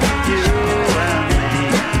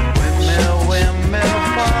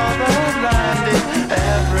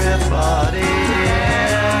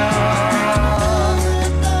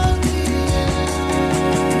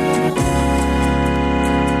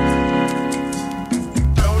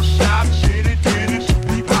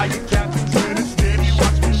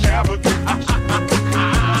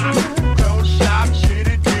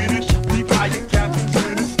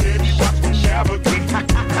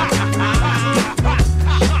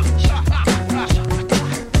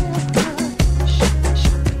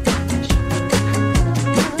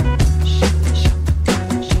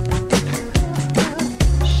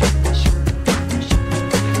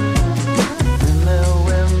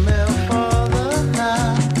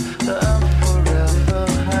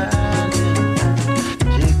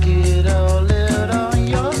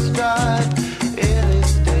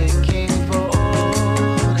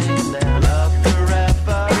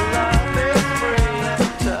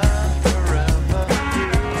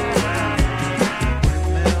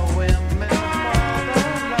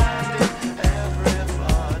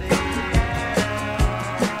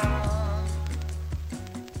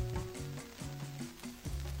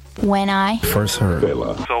 when I first heard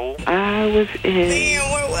Soul. I was in. Damn,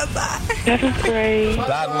 where was I? 7th grade.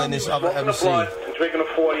 Battling this other MC. Drinking a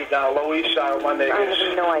 40 down Lower East Side with my niggas. I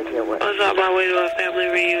have no idea what. I was on my way to a family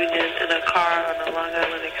reunion in a car on the Long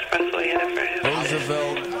Island Expressway headed for him.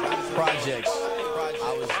 Roosevelt Projects.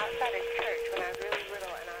 I was outside of church when I was really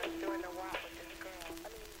little and I was doing the walk with this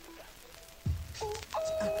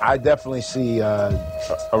girl. I definitely see a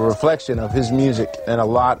reflection of his music and a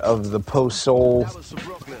lot of the post-soul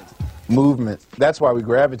movement. That's why we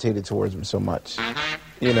gravitated towards him so much.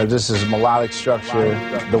 You know, just his melodic structure,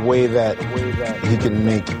 the way that he can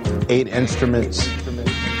make 8 instruments,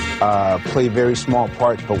 play very small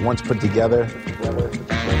parts, but once put together,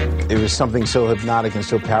 it was something so hypnotic and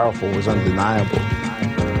so powerful, it was undeniable.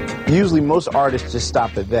 Usually most artists just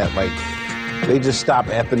stop at that, like, they just stop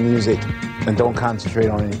at the music and don't concentrate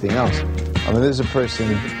on anything else. I mean, there's a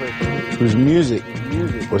person whose music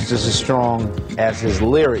was just as strong as his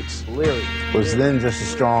lyrics, was then just as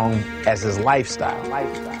strong as his lifestyle.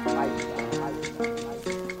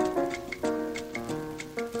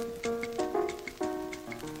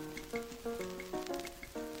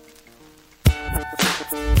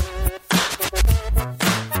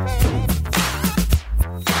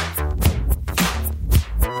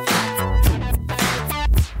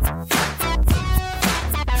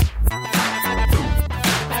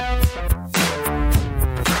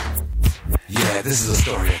 This is a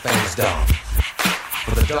story of famous dog.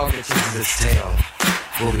 But the dog that chases its tail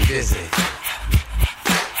will be busy.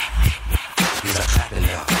 These are clapping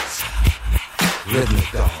dogs,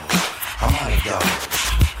 rhythmic dogs, harmonic dogs,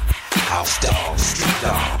 house dogs, street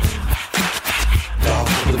dogs,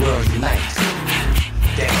 dogs of the world unite,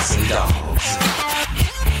 dancing dogs.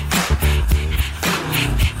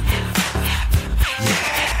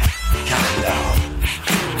 Yeah, counting dog,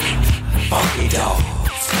 funky dog.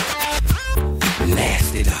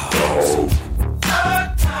 Nasty dogs.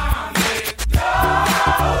 Atomic dog.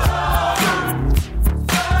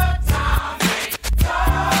 Atomic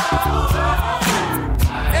dog.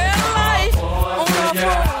 And life on the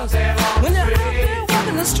floors. When you're out there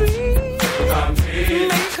walking the street, they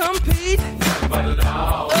compete. Other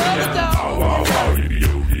dogs. Bow wow wow, yippee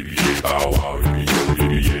yo, yippee yay. Bow wow, yippee yo,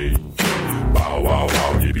 yippee yay. Bow wow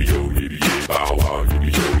wow, yippee yo, yippee yay. Bow wow,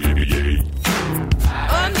 yippee yo, yippee yay.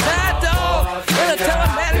 Untied dog. In a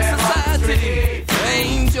telematic society,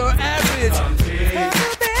 ain't your average.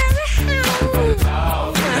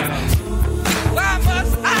 Why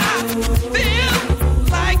must I feel like that?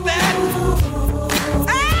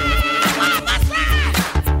 Why must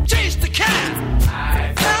I chase the cat? Have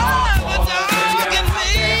a dog in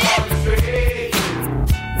me.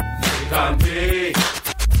 Can't be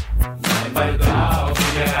my dog,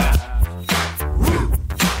 yeah.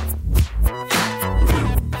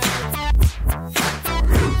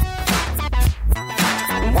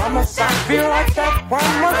 Why must I feel like that? Why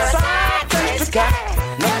must I chase the cat?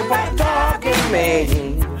 Nothing but the dog in me.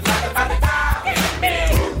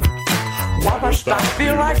 Why must I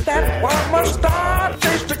feel like that? Why must I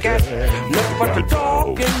chase the cat? Nothing but the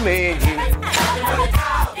dog in me.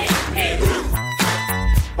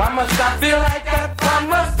 Why must I feel like that? Why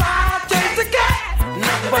must I chase the cat?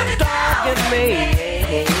 Nothing but the dog in me.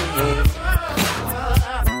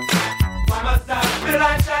 Why must I feel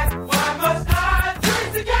like that? Why must I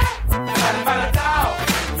chase the cat? Nothing but the dog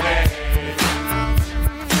in me.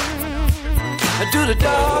 Do the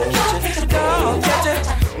dog catch it, dog catch it.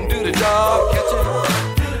 Do the dog catch it.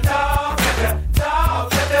 Do the dog catch it,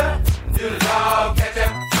 dog catch it. Do the dog catch it.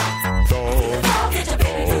 Dog catch it,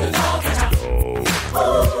 baby, do the dog catch it.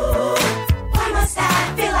 Why must I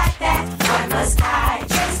feel like that? Why must I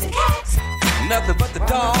chase the cat? Nothing but the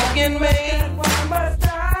dog in me. Why must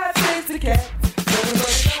I chase the cat?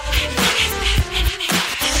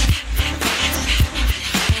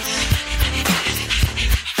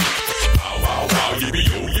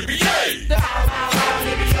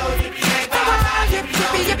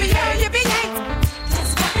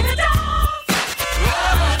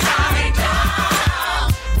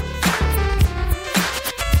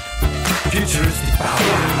 Futuristic bow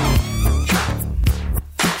wow.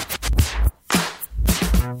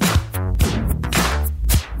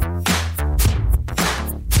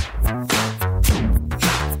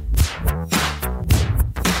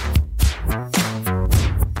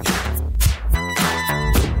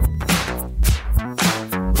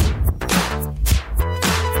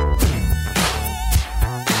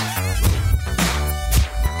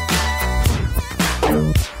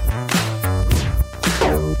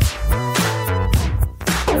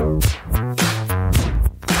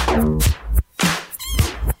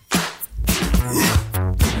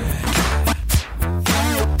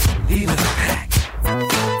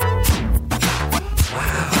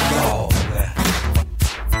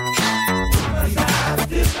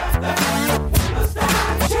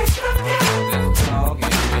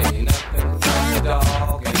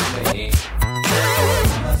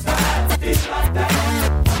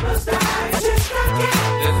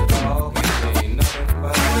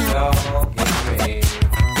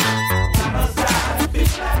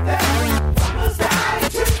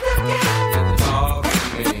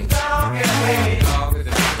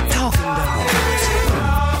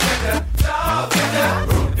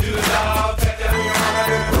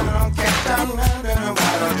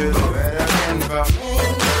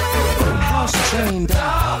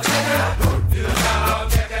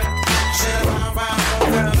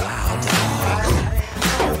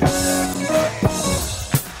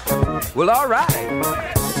 Well, all right.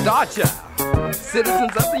 Star Child,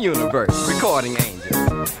 citizens of the universe, recording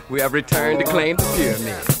angels. We have returned to claim the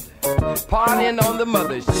pyramid. Partying on the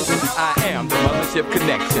mothership. I am the mothership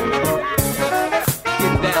connection.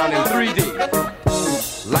 Getting down in 3D.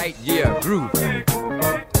 Light year groove.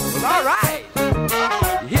 Well, all right.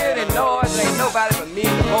 You hear the noise? Ain't nobody but me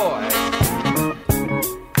and the boys.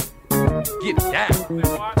 Get it down.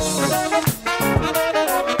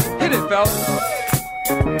 Hit it, fellas.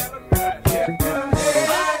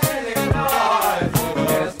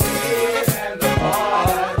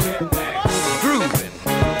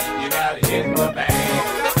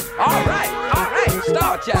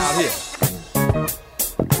 Child here.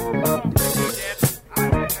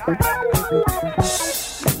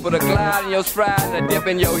 Put a glide in your stride and a dip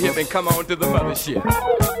in your hip and come on to the mothership.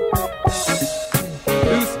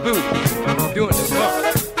 Loose booty, doing the bump.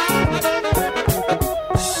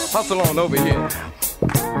 Hustle on over here.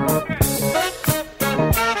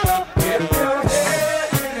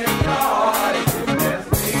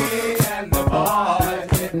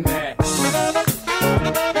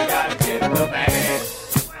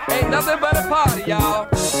 Nothing but a party, y'all.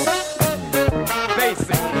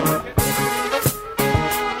 Basic.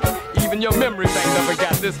 Even your memory bank never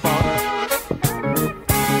got this far.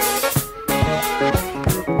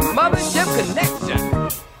 Mothership connection.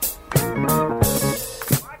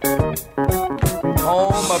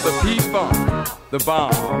 Home of the P-Funk, the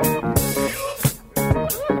bomb.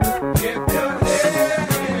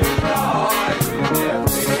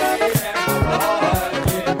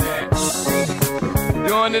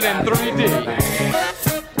 Doing it in 3D.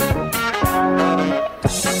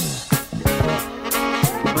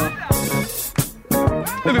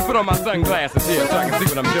 Let me put on my sunglasses here so I can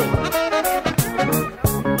see what I'm doing.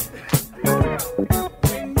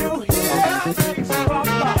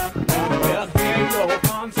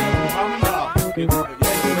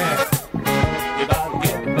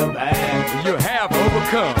 You have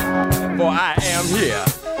overcome, for I am here.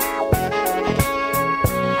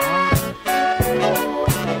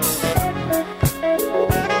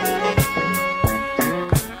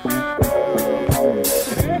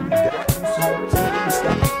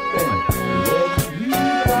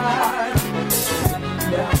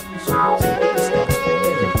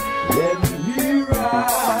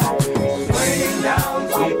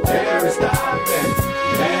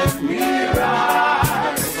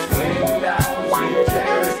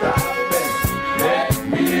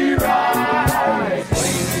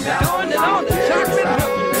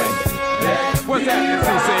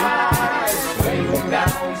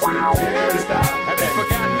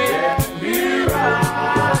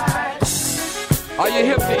 Are you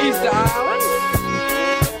hip to Easter Island?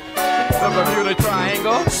 The Bermuda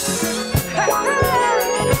Triangle?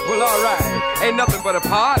 Well, all right. Ain't nothing but a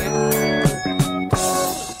party.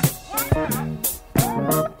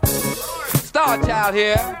 Star Child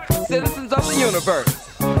here, citizens of the universe.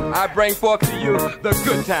 I bring forth to you the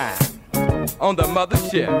good time on the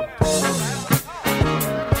mothership.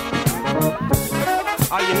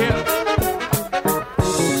 Are you here?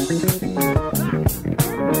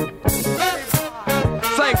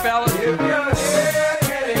 Sing, fellas.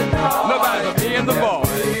 Nobody but me and the boys.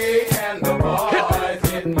 Hit the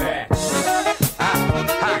bang.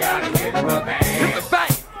 I gotta hit the bang. Hit the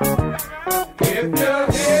bang. If you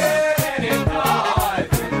hear any noise,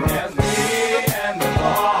 it's me and the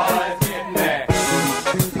boys getting back.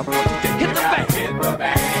 I want you to hit the bang. Hit the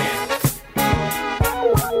bang.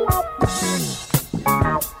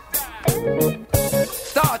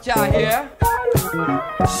 Star Child here.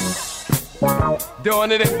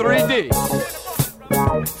 Doing it in 3D.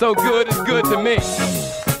 So good, it's good to me.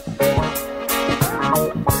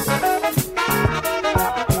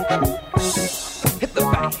 Hit the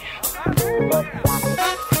bang.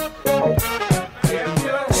 If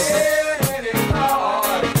you hear any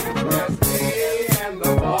noise, it's me and the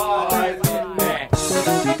boys in there.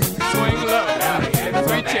 Swing low,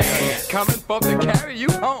 sweet chance, coming for to carry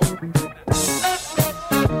you home.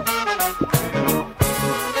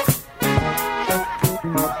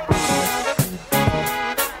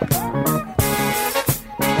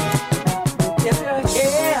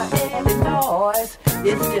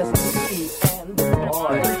 It's just me and the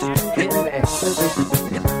boys. Hit the bang.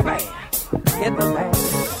 Hit the bang. Hit the bang.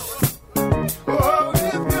 Oh, if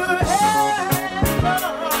you have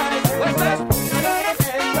what's that?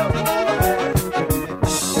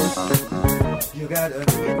 You gotta hit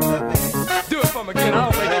the bang. Do it for me again. I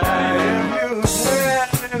don't think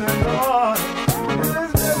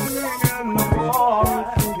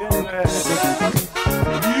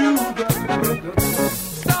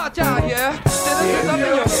Star Child here. Citizens of the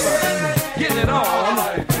universe. it on.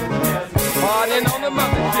 Partying on the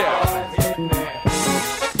mothership.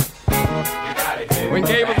 When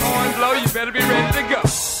Gable's horn blow, you better be ready to go.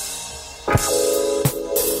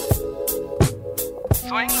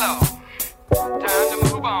 Swing low, time to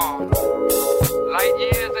move on. Light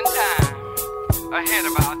years in time, ahead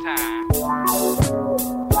of our time.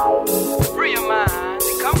 Free your mind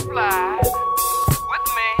and come fly with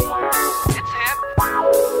me. It's hip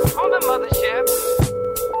on the mothership.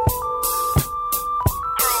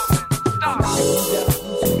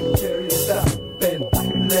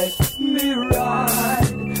 Let me ride.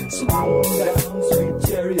 Slow down, sweet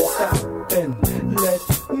chariot, stop and let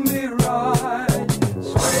me ride.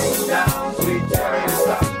 Swing down, sweet chariot,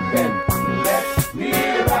 stop and let me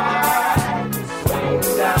ride. Swing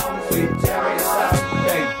down, sweet chariot, stop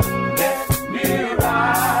and let me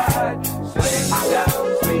ride. Swing down,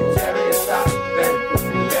 sweet chariot, stop and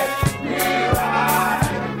let me ride.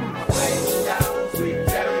 Swing down, sweet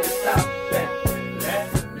chariot, stop and let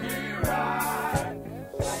me ride.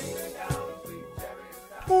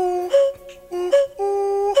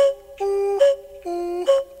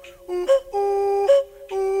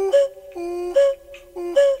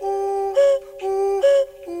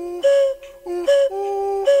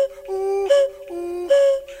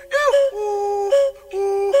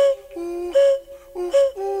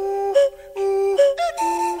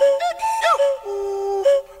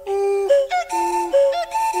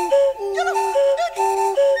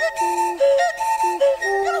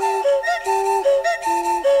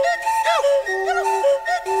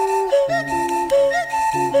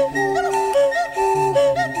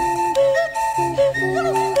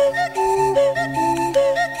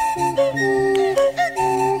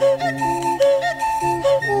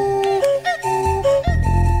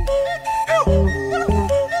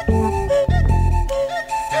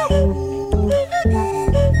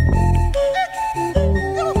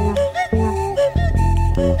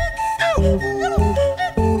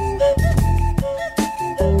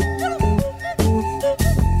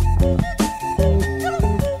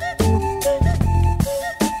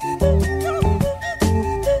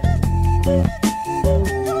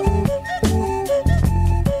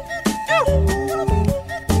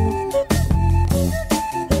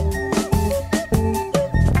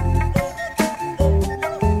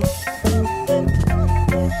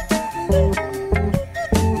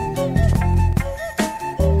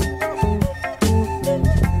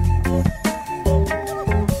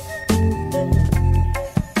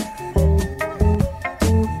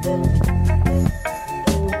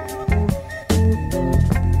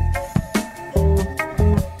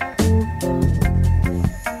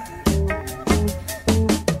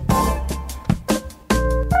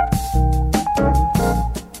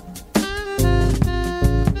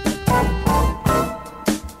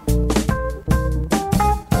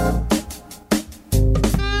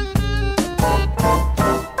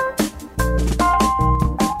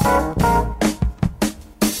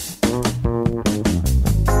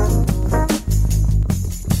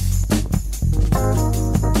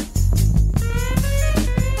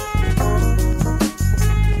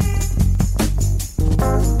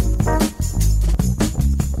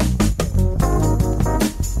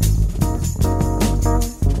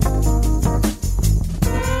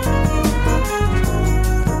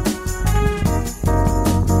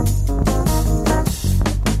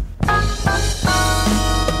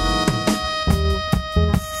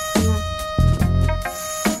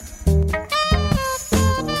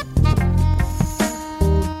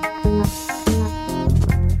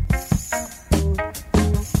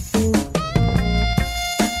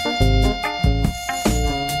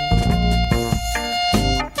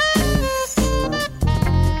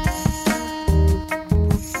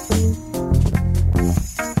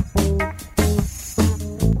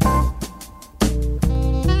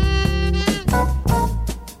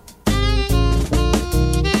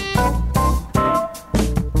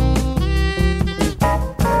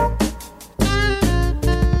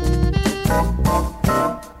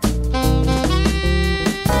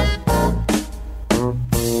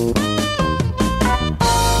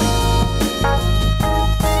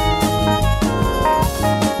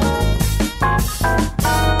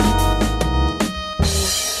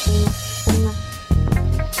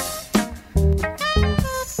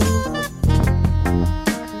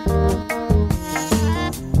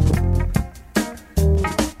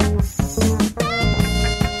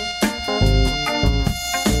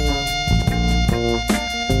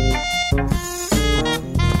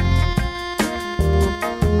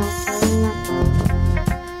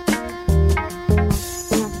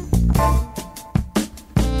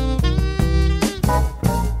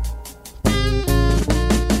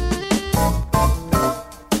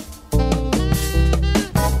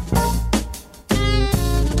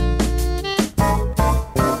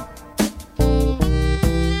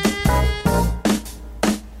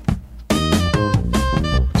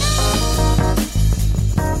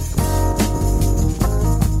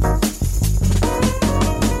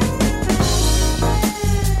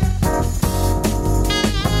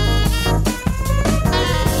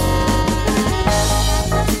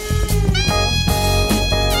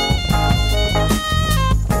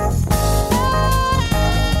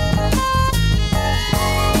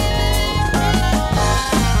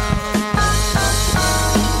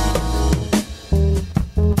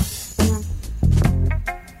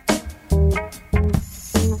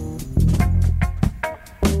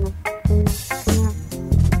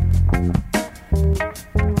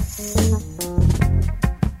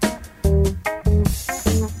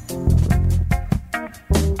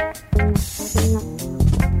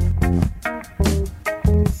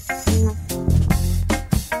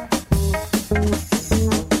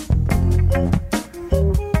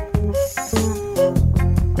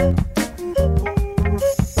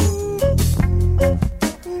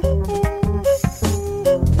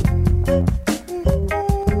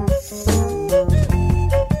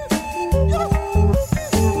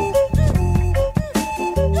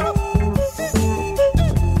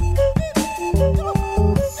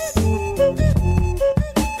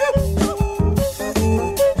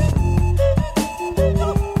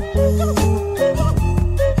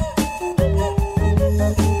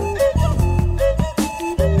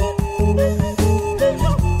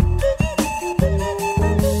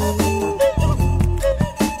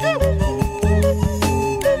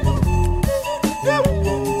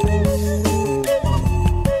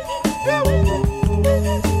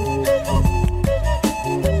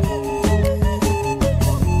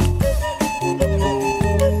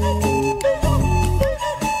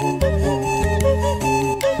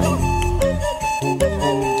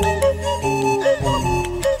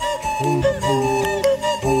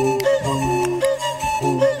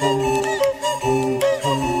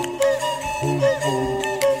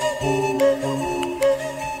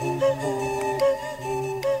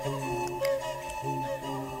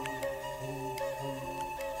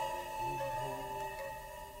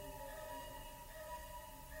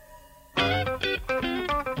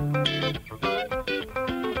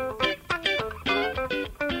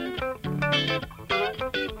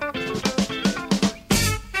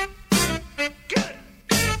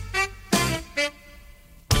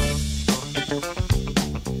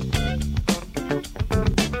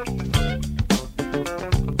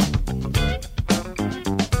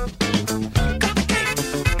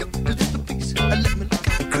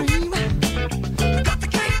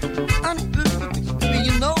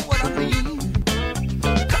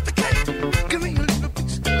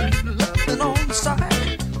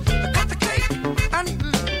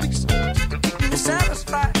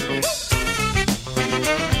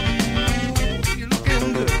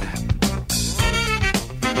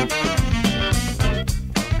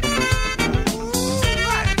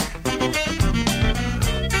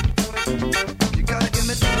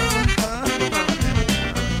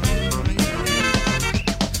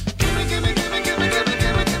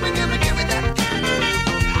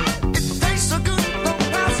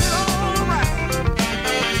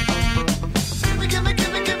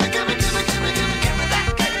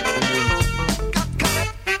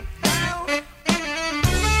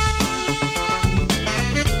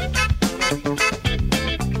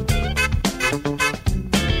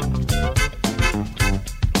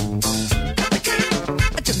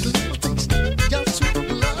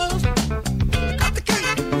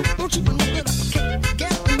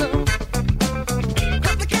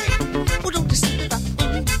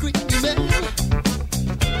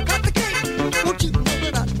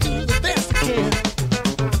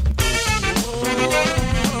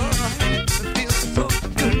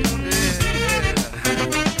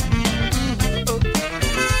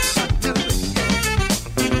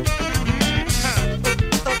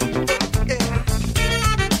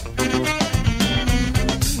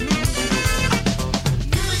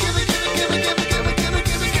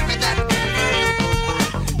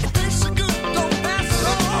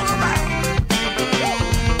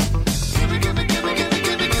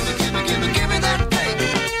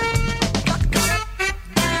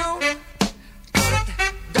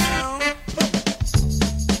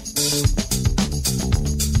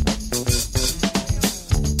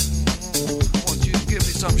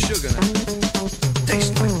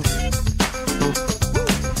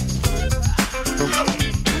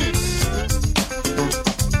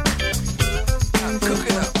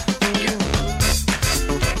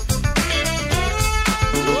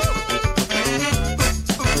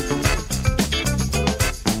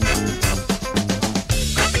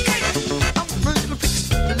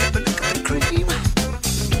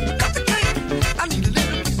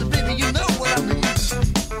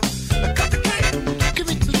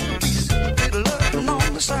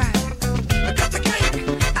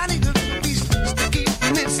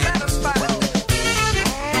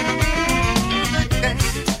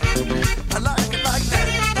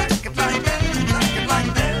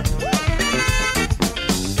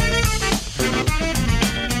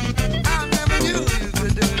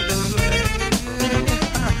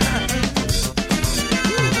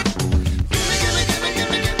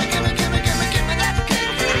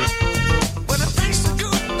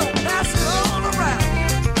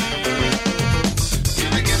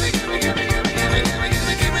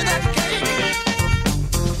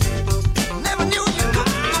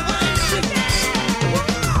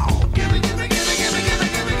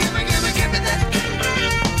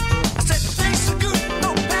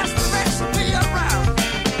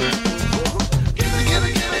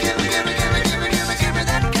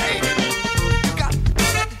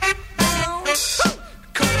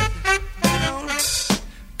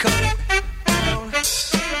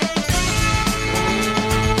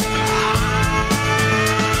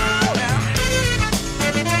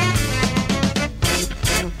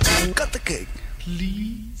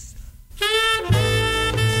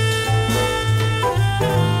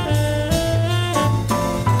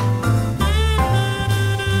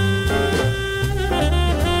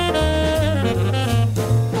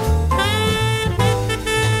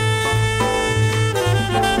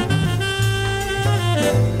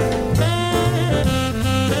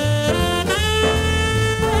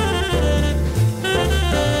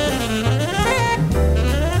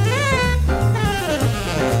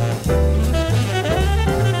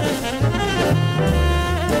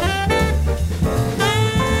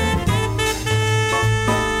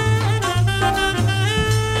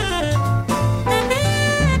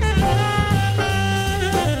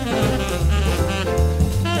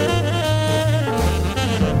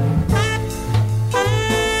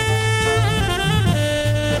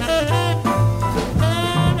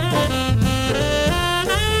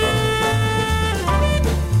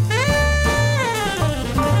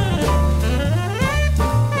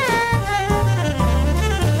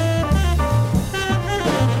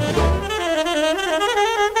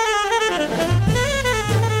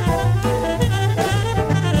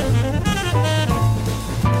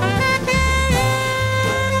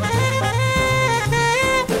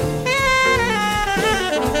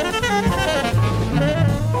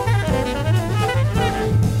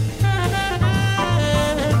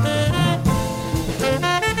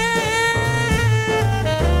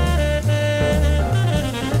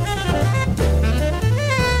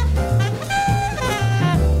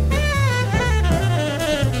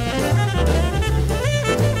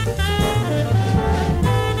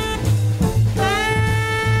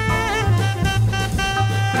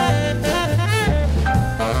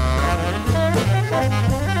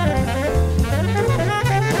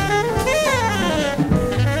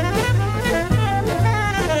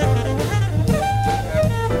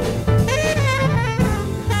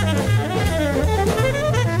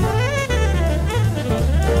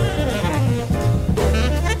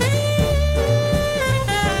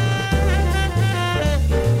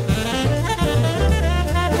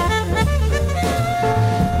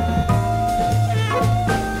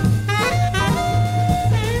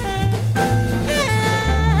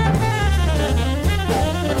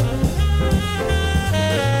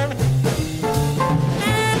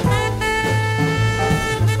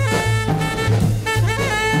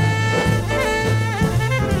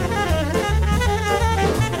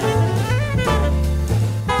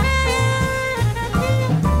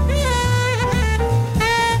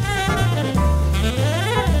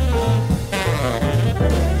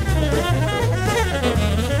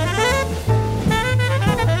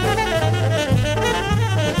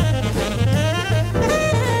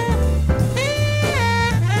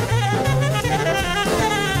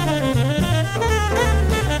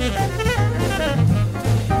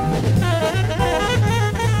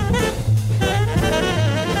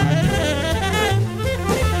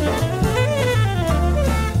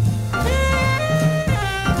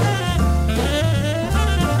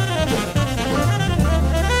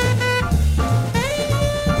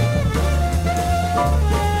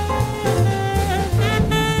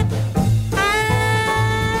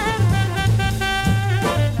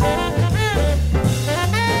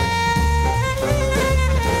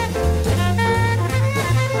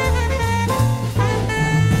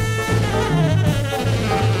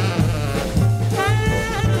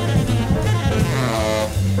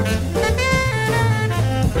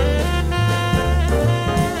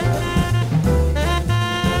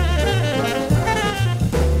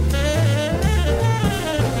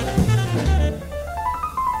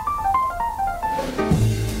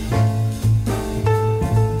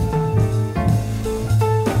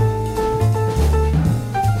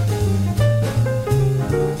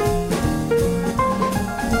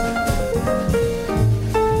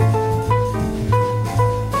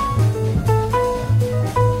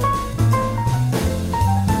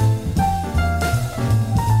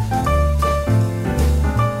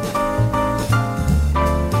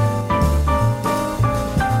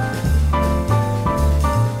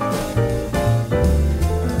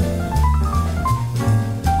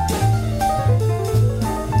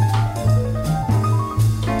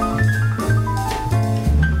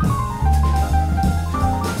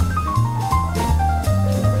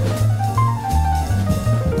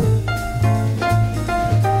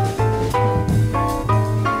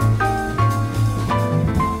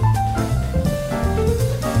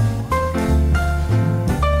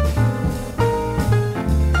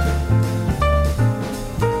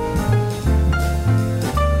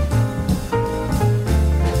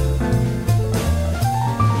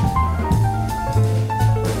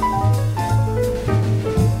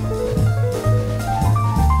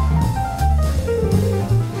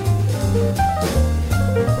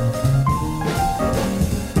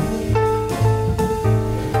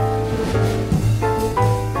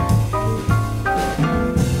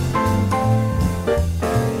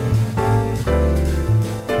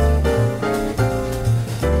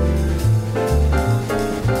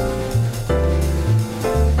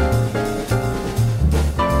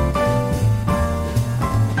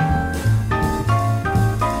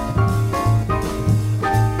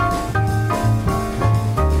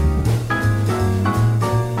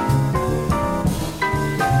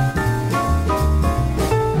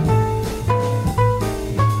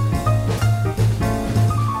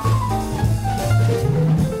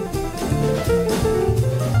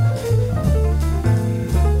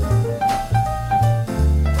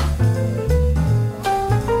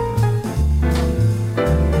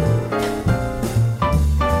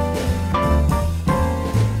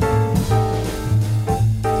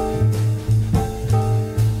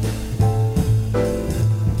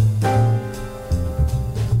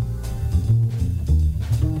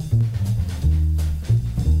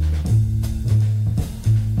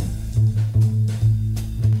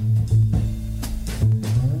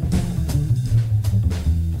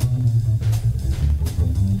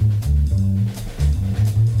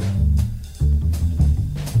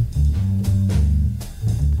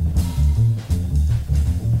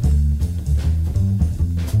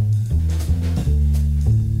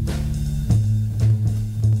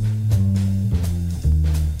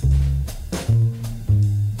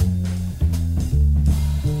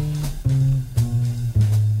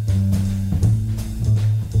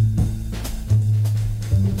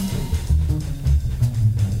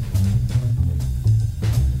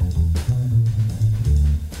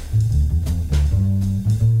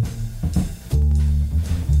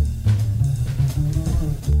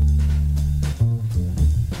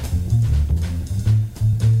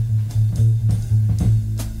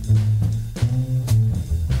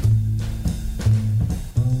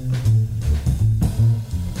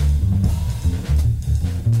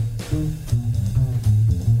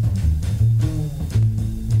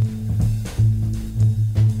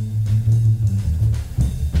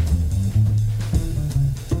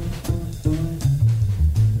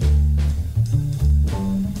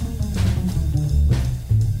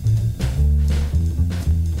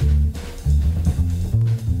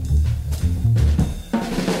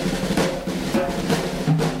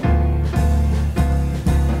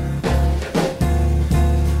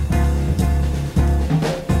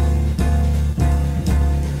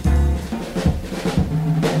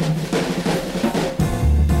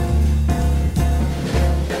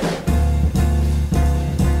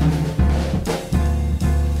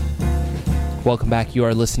 Welcome back. You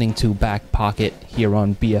are listening to Back Pocket here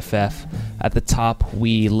on BFF. At the top,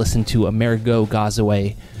 we listened to Amerigo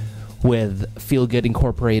Gazaway with Feel Good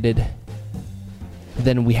Incorporated.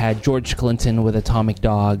 Then we had George Clinton with Atomic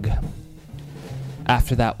Dog.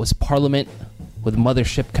 After that was Parliament with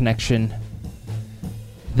Mothership Connection.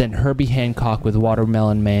 Then Herbie Hancock with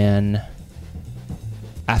Watermelon Man.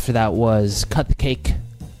 After that was Cut the Cake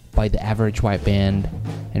by the Average White Band.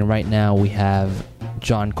 And right now we have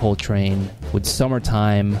John Coltrane with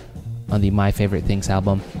Summertime on the My Favorite Things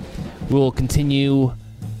album. We will continue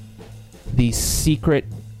the secret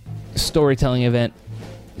storytelling event,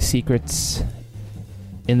 Secrets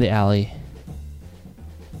in the Alley.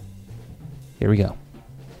 Here we go.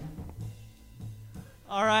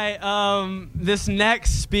 All right, this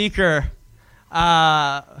next speaker,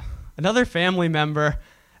 another family member,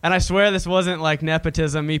 and I swear this wasn't like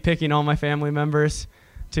nepotism, me picking all my family members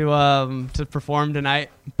to perform tonight.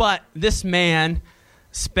 But this man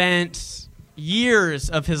spent years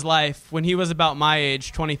of his life, when he was about my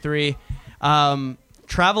age, 23,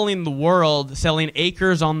 traveling the world, selling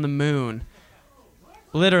acres on the moon.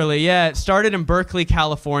 Literally, yeah. It started in Berkeley,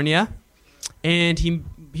 California, and he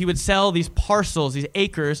would sell these parcels, these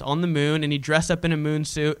acres on the moon, and he'd dress up in a moon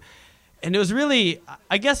suit. And it was really,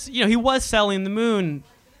 I guess, he was selling the moon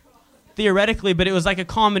theoretically, but it was like a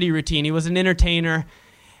comedy routine. He was an entertainer,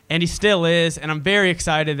 and he still is, and I'm very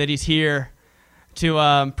excited that he's here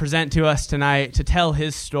to present to us tonight, to tell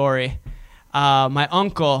his story. My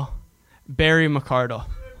uncle, Barry McCardle.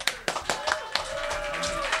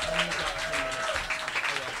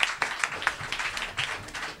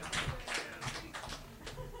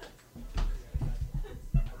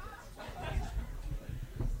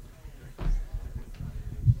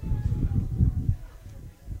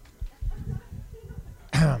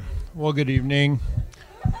 Well, good evening.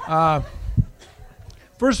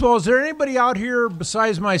 First of all, is there anybody out here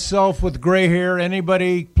besides myself with gray hair?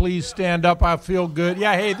 Anybody? Please stand up. I feel good.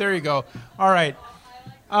 Yeah, hey, there you go. All right.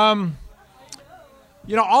 All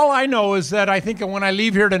I know is that I think when I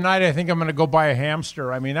leave here tonight, I think I'm going to go buy a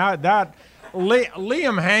hamster. I mean, that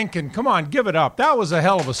Liam Hankin, come on, give it up. That was a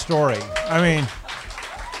hell of a story. I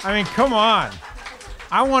mean, come on.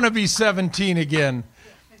 I want to be 17 again.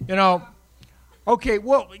 Okay,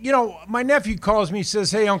 well, my nephew calls me, says,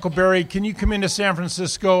 hey, Uncle Barry, can you come into San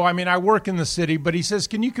Francisco? I mean, I work in the city, but he says,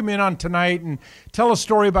 can you come in on tonight and tell a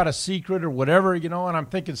story about a secret or whatever, and I'm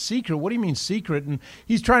thinking, secret? What do you mean secret? And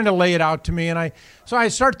he's trying to lay it out to me, and so I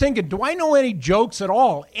start thinking, do I know any jokes at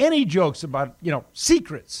all? Any jokes about,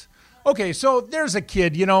 secrets? Okay, so there's a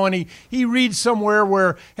kid, and he reads somewhere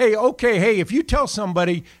where, hey, if you tell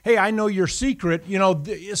somebody, hey, I know your secret,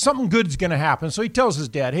 something good's going to happen. So he tells his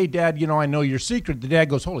dad, hey, Dad, I know your secret. The dad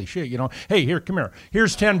goes, holy shit, hey, here, come here.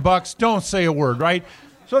 Here's $10. Don't say a word, right?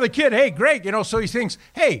 So the kid, hey, great, so he thinks,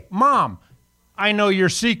 hey, Mom, I know your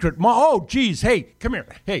secret. Oh, geez, hey, come here.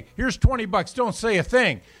 Hey, here's $20. Don't say a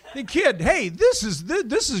thing. The kid, hey, this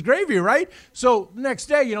is gravy, right? So the next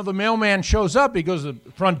day, the mailman shows up. He goes to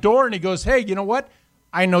the front door and he goes, hey, you know what?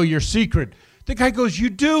 I know your secret. The guy goes, you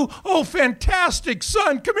do? Oh, fantastic,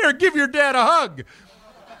 son. Come here, give your dad a hug.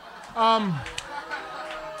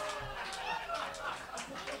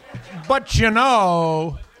 But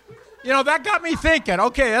that got me thinking.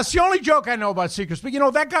 Okay, that's the only joke I know about secrets. But,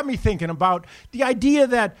 that got me thinking about the idea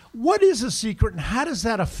that what is a secret and how does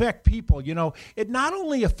that affect people? It not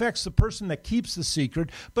only affects the person that keeps the secret,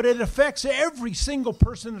 but it affects every single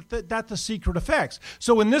person that the secret affects.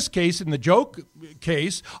 So in this case, in the joke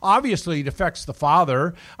case, obviously it affects the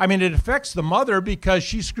father. I mean, it affects the mother because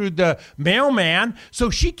she screwed the mailman, so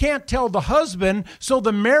she can't tell the husband, so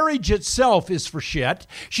the marriage itself is for shit.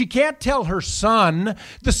 She can't tell her son.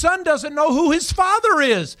 The son doesn't know who his father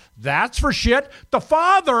is. That's for shit. The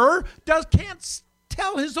father can't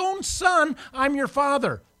tell his own son, I'm your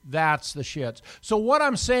father. That's the shits. So what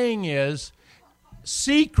I'm saying is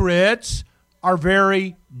secrets are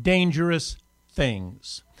very dangerous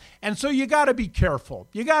things. And so you got to be careful.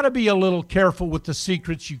 You got to be a little careful with the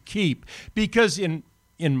secrets you keep, because in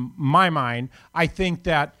my mind, I think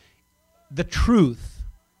that the truth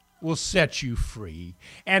will set you free.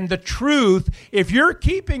 And the truth, if you're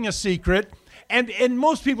keeping a secret, and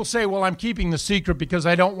most people say, well, I'm keeping the secret because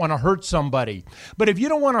I don't want to hurt somebody. But if you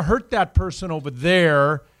don't want to hurt that person over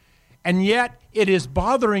there, and yet it is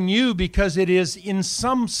bothering you because it is in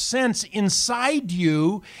some sense inside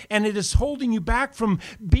you, and it is holding you back from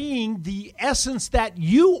being the essence that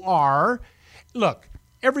you are, look,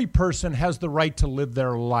 every person has the right to live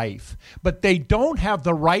their life, but they don't have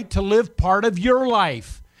the right to live part of your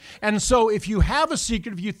life. And so if you have a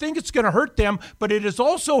secret, if you think it's going to hurt them, but it is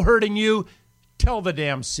also hurting you, tell the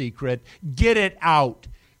damn secret. Get it out.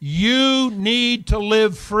 You need to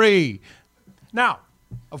live free. Now,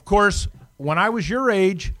 of course, when I was your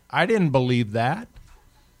age, I didn't believe that.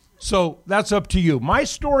 So that's up to you. My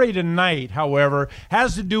story tonight, however,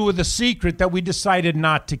 has to do with a secret that we decided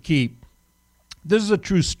not to keep. This is a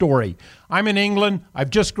true story. I'm in England. I've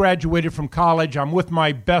just graduated from college. I'm with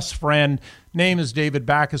my best friend. Name is David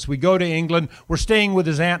Backus. We go to England. We're staying with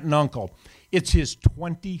his aunt and uncle. It's his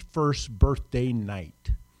 21st birthday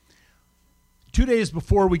night. 2 days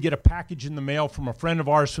before, we get a package in the mail from a friend of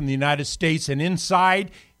ours from the United States, and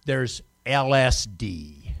inside there's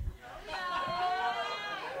LSD.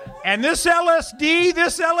 And this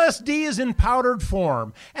LSD is in powdered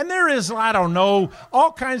form. And there is, I don't know,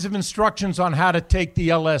 all kinds of instructions on how to take the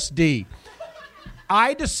LSD.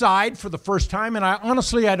 I decide for the first time, and I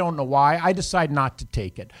don't know why, I decide not to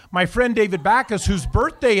take it. My friend David Backus, whose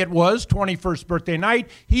birthday it was, 21st birthday night,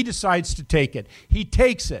 he decides to take it. He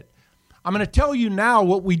takes it. I'm going to tell you now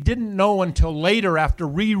what we didn't know until later after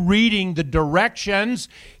rereading the directions.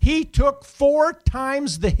 He took 4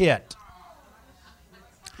 times the hit.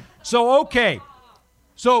 So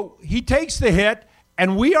So he takes the hit,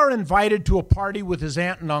 and we are invited to a party with his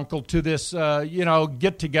aunt and uncle to this,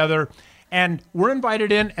 get-together. And we're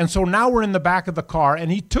invited in, and so now we're in the back of the car.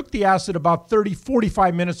 And he took the acid about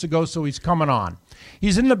 45 minutes ago, so he's coming on.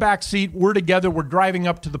 He's in the back seat. We're together. We're driving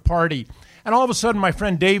up to the party. And all of a sudden, my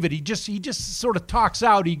friend David, he just sort of talks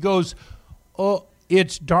out. He goes, "Oh,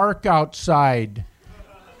 it's dark outside."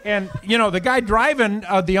 And, the guy driving,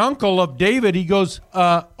 the uncle of David, he goes,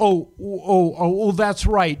 that's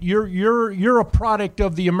right. You're a product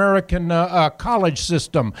of the American college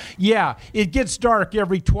system. Yeah, it gets dark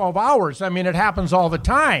every 12 hours. I mean, it happens all the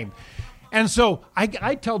time. And so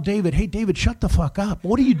I tell David, hey, David, shut the fuck up.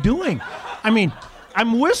 What are you doing? I mean,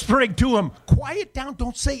 I'm whispering to him, quiet down,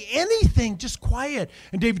 don't say anything, just quiet.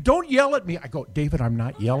 And David, don't yell at me. I go, David, I'm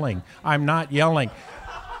not yelling.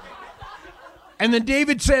 And then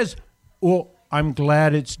David says, well, I'm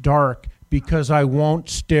glad it's dark because I won't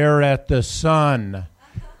stare at the sun.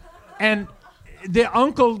 And the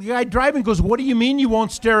guy driving goes, what do you mean you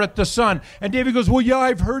won't stare at the sun? And David goes, well, yeah,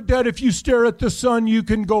 I've heard that if you stare at the sun, you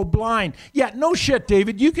can go blind. Yeah, no shit,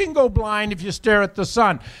 David. You can go blind if you stare at the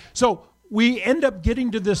sun. So we end up getting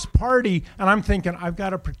to this party, and I'm thinking, I've got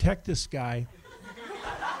to protect this guy.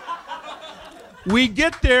 We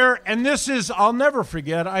get there, and I'll never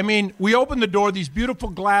forget. I mean, we open the door, these beautiful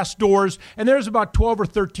glass doors, and there's about 12 or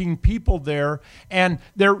 13 people there. And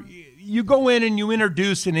you go in and you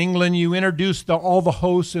introduce all the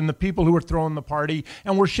hosts and the people who are throwing the party,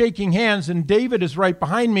 and we're shaking hands, and David is right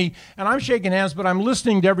behind me, and I'm shaking hands, but I'm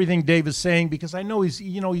listening to everything Dave is saying because I know he's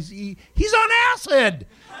on acid,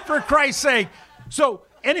 for Christ's sake. So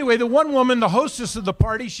anyway, the one woman, the hostess of the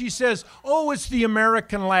party, she says, oh, it's the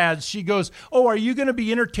American lads. She goes, oh, are you going to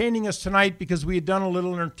be entertaining us tonight? Because we had done a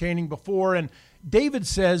little entertaining before. And David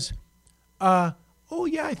says, oh,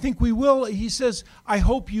 yeah, I think we will. He says, I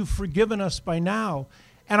hope you've forgiven us by now.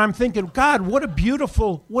 And I'm thinking, God, what a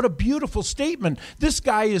beautiful statement. This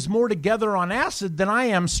guy is more together on acid than I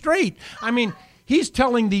am straight. I mean, he's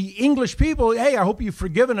telling the English people, hey, I hope you've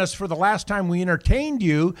forgiven us for the last time we entertained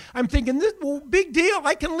you. I'm thinking, big deal.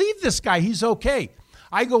 I can leave this guy. He's okay.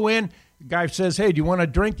 I go in. The guy says, hey, do you want a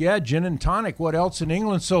drink? Yeah, gin and tonic. What else in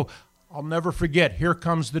England? So I'll never forget. Here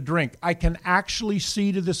comes the drink. I can actually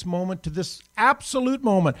see to this moment, to this absolute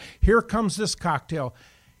moment. Here comes this cocktail.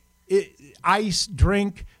 Ice,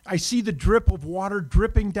 drink. I see the drip of water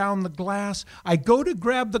dripping down the glass. I go to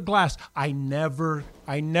grab the glass. I never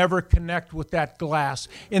connect with that glass.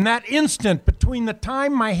 In that instant, between the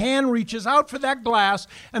time my hand reaches out for that glass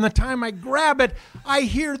and the time I grab it, I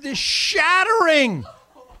hear this shattering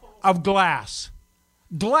of glass.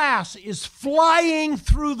 Glass is flying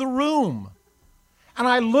through the room. And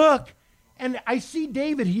I look, and I see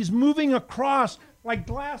David. He's moving across like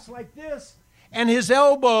glass like this. And his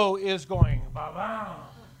elbow is going, ba-bam,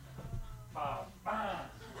 ba-bam.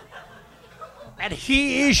 And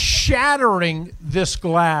he is shattering this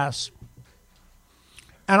glass.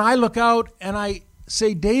 And I look out and I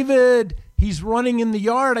say, David, he's running in the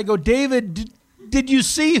yard. I go, David, did you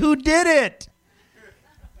see who did it?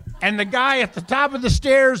 And the guy at the top of the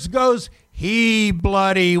stairs goes, he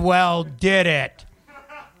bloody well did it.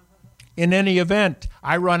 In any event,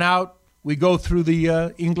 I run out. We go through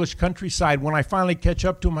the English countryside. When I finally catch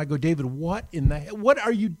up to him, I go, David, what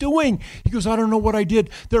are you doing? He goes, I don't know what I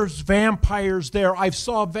did. There's vampires there. I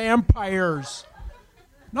saw vampires.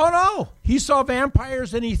 No. He saw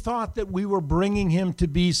vampires, and he thought that we were bringing him to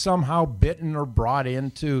be somehow bitten or brought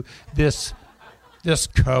into this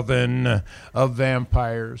coven of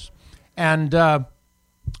vampires. And a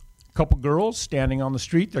couple girls standing on the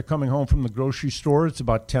street. They're coming home from the grocery store. It's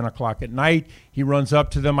about 10 o'clock at night. He runs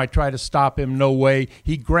up to them. I try to stop him. No way.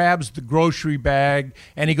 He grabs the grocery bag,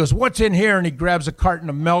 and he goes, "What's in here?" And he grabs a carton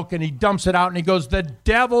of milk, and he dumps it out, and he goes, "The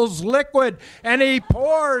devil's liquid." And he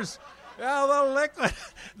pours the liquid,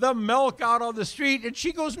 the milk out on the street. And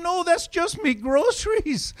she goes, "No, that's just me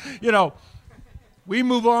groceries." We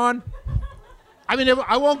move on. I mean,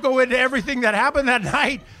 I won't go into everything that happened that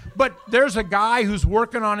night, but there's a guy who's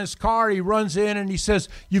working on his car. He runs in and he says,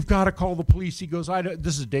 "You've got to call the police." He goes,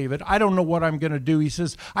 "This is David. I don't know what I'm going to do." He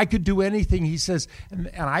says, "I could do anything." He says, and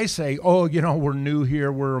I say, "Oh, we're new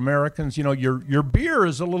here. We're Americans. Your beer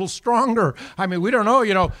is a little stronger. I mean, we don't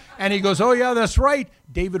know, And he goes, "Oh, yeah, that's right."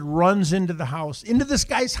 David runs into the house, into this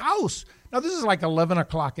guy's house. Now, this is like 11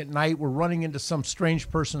 o'clock at night. We're running into some strange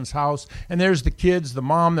person's house, and there's the kids, the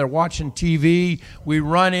mom, they're watching TV. We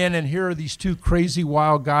run in, and here are these two crazy,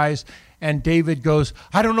 wild guys, and David goes,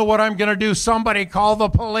 "I don't know what I'm going to do. Somebody call the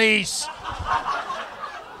police."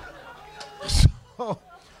 So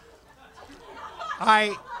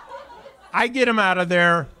I get him out of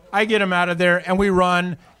there. And we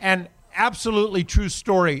run, and absolutely true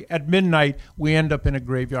story. At midnight, we end up in a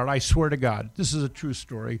graveyard. I swear to God, this is a true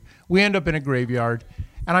story. We end up in a graveyard,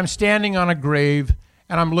 and I'm standing on a grave,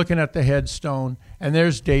 and I'm looking at the headstone, and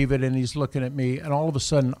there's David, and he's looking at me, and all of a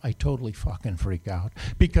sudden, I totally fucking freak out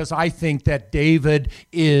because I think that David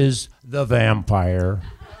is the vampire.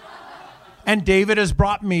 And David has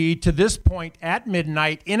brought me to this point at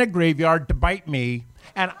midnight in a graveyard to bite me,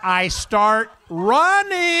 and I start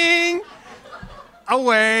running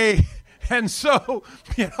away. And so,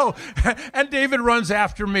 and David runs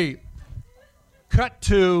after me. Cut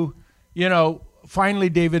to, finally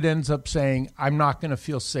David ends up saying, "I'm not going to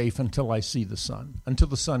feel safe until I see the sun, until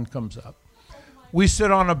the sun comes up." We sit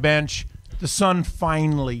on a bench. The sun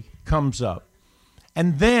finally comes up.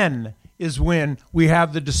 And then is when we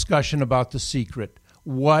have the discussion about the secret.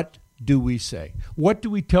 What do we say? What do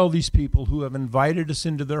we tell these people who have invited us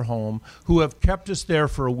into their home, who have kept us there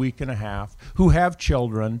for a week and a half, who have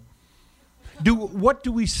children? What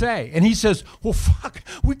do we say? And he says, "Well, fuck,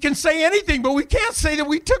 we can say anything, but we can't say that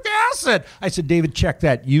we took acid." I said, "David, check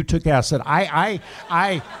that. You took acid. I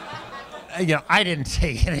didn't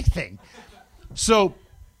say anything." So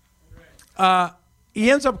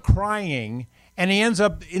he ends up crying, and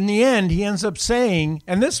in the end, he ends up saying,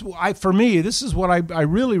 and this is what I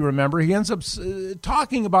really remember. He ends up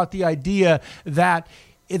talking about the idea that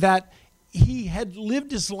he had lived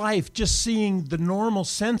his life just seeing the normal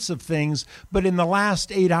sense of things, but in the last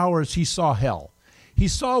 8 hours, he saw hell. He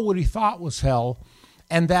saw what he thought was hell,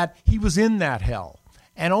 and that he was in that hell.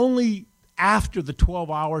 And only after the 12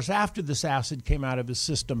 hours, after this acid came out of his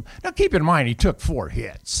system, now keep in mind, he took 4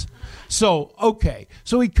 hits. So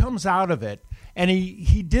he comes out of it, and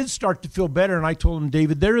he did start to feel better, and I told him,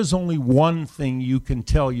 "David, there is only one thing you can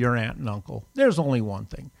tell your aunt and uncle. There's only one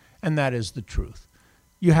thing, and that is the truth.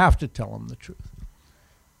 You have to tell them the truth."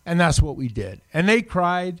 And that's what we did. And they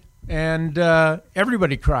cried, and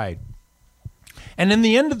everybody cried. And in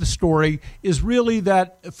the end of the story is really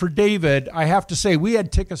that for David, I have to say, we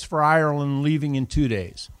had tickets for Ireland leaving in 2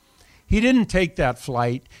 days. He didn't take that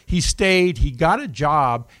flight. He stayed. He got a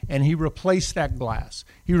job, and he replaced that glass.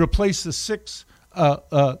 He replaced the 6,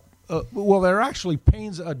 they're actually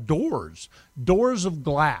panes, doors of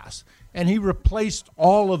glass. And he replaced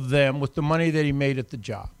all of them with the money that he made at the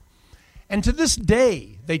job. And to this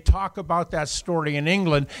day, they talk about that story in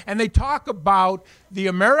England, and they talk about the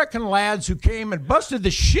American lads who came and busted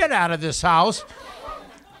the shit out of this house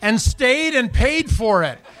and stayed and paid for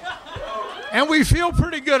it. And we feel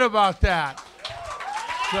pretty good about that.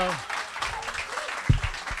 So,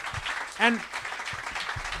 and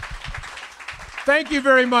thank you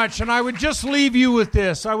very much. And I would just leave you with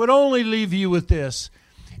this. I would only leave you with this.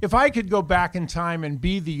 If I could go back in time and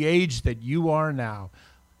be the age that you are now,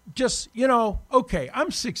 just, okay, I'm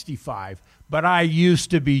 65, but I used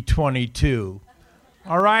to be 22.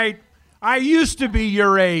 All right? I used to be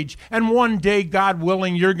your age, and one day, God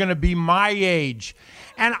willing, you're going to be my age.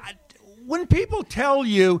 And when people tell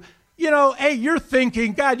you, hey, you're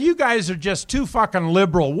thinking, God, you guys are just too fucking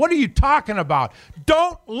liberal. What are you talking about?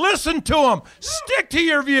 Don't listen to them. Stick to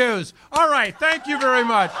your views. All right, thank you very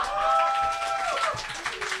much.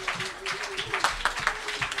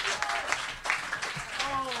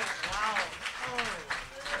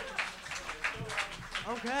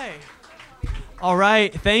 Okay. All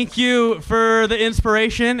right. Thank you for the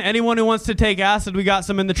inspiration. Anyone who wants to take acid, we got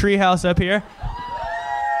some in the treehouse up here.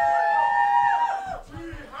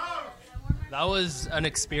 That was an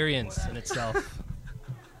experience in itself.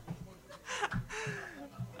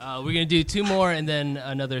 We're gonna do 2 more and then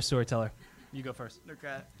another storyteller. You go first.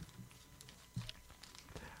 Okay.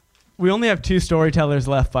 We only have 2 storytellers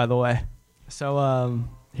left, by the way. So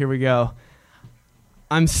here we go.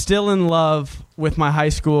 I'm still in love with my high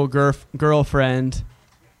school girlfriend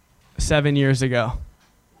 7 years ago.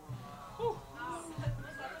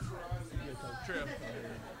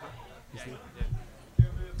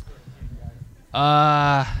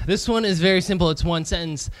 This one is very simple. It's one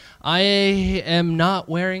sentence. I am not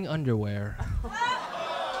wearing underwear.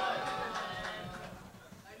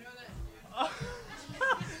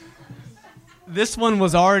 This one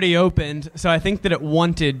was already opened, so I think that it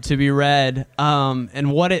wanted to be read.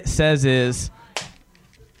 And what it says is,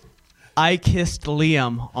 I kissed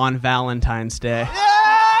Liam on Valentine's Day.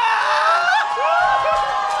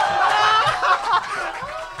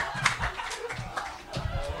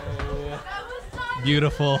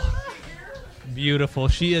 Beautiful. Beautiful.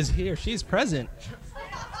 She is here. She's present.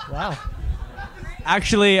 Wow.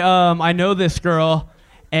 Actually, I know this girl,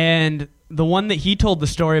 and the one that he told the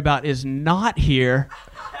story about is not here.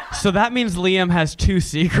 So that means Liam has 2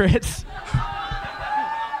 secrets.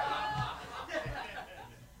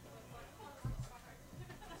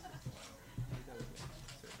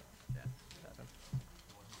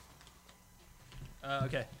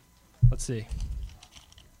 Okay. Let's see.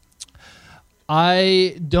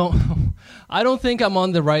 I don't think I'm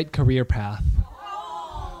on the right career path.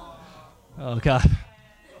 Oh God.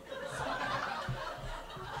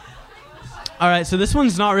 All right, so this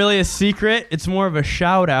one's not really a secret. It's more of a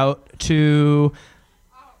shout out to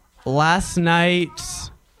last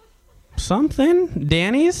night's something,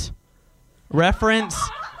 Danny's reference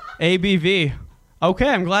ABV. Okay,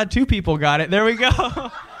 I'm glad 2 people got it. There we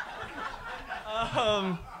go.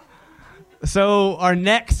 So our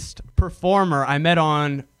next performer I met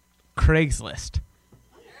on Craigslist.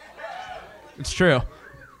 It's true.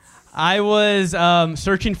 I was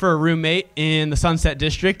searching for a roommate in the Sunset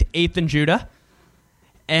District, 8th and Judah,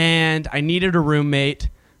 and I needed a roommate,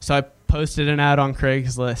 so I posted an ad on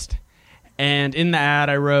Craigslist. And in the ad,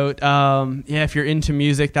 I wrote, if you're into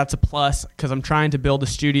music, that's a plus, because I'm trying to build a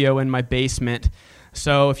studio in my basement.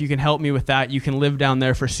 So if you can help me with that, you can live down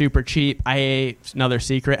there for super cheap. Another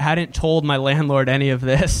secret, hadn't told my landlord any of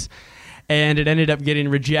this, and it ended up getting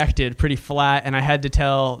rejected pretty flat, and I had to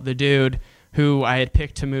tell the dude who I had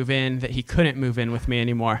picked to move in that he couldn't move in with me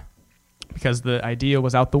anymore because the idea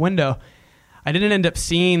was out the window. I didn't end up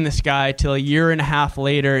seeing this guy till a year and a half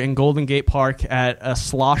later in Golden Gate Park at a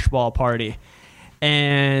slosh ball party.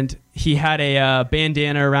 And he had a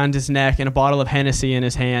bandana around his neck and a bottle of Hennessy in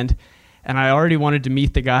his hand. And I already wanted to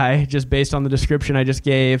meet the guy just based on the description I just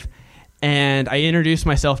gave. And I introduced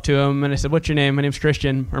myself to him, and I said, "What's your name?" "My name's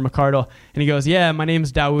Christian," or McCardle. And he goes, "Yeah, my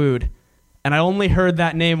name's Dawood." And I only heard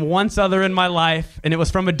that name once other in my life, and it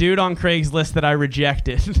was from a dude on Craigslist that I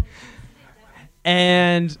rejected.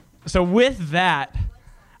 And so with that,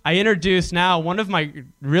 I introduced now one of my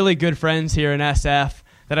really good friends here in SF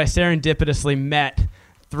that I serendipitously met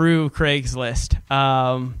through Craigslist.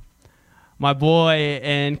 My boy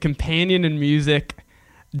and companion in music,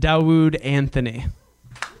 Dawood Anthony.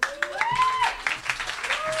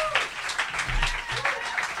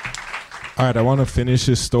 All right, I want to finish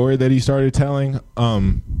this story that he started telling.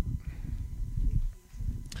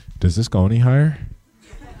 Does this go any higher?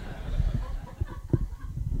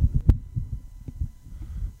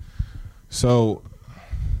 So,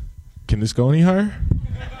 can this go any higher?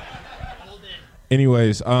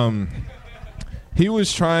 Anyways, he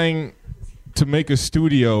was trying to make a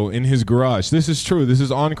studio in his garage. This is true. This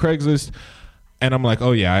is on Craigslist. And I'm like,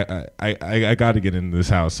 oh, yeah, I got to get into this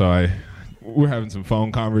house. So we're having some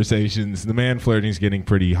phone conversations. The man flirting is getting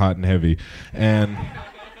pretty hot and heavy. And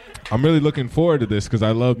I'm really looking forward to this because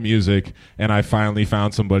I love music, and I finally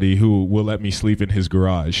found somebody who will let me sleep in his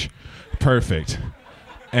garage. Perfect.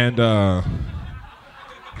 And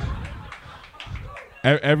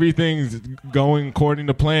everything's going according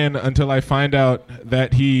to plan until I find out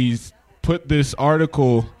that he's put this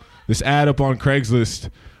article, this ad up on Craigslist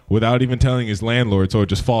without even telling his landlord, so it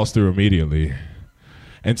just falls through immediately.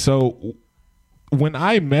 And so when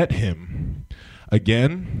I met him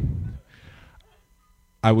again,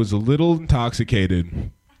 I was a little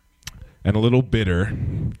intoxicated and a little bitter.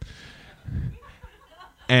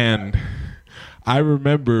 And I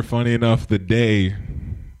remember, funny enough, the day,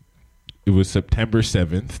 it was September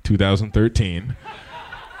 7th, 2013.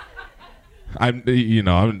 I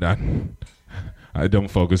don't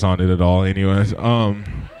focus on it at all anyways.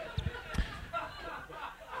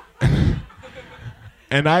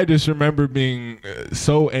 And I just remember being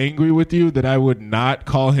so angry with you that I would not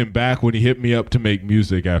call him back when he hit me up to make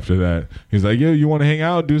music after that. He's like, yo, you want to hang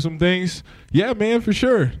out, do some things? Yeah, man, for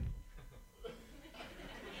sure.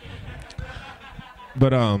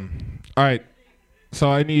 But, all right.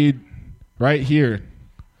 So I need right here,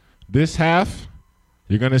 this half,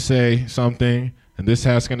 you're going to say something, and this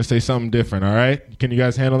half's going to say something different, all right? Can you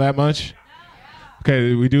guys handle that much?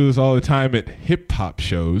 Okay, we do this all the time at hip-hop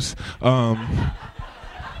shows.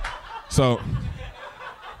 So,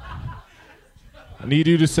 I need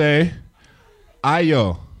you to say,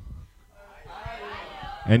 ayo.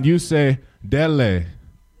 And you say, dele.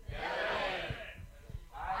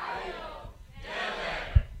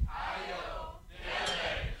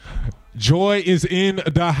 Joy is in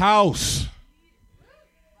the house.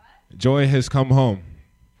 Joy has come home.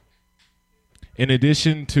 In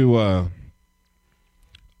addition to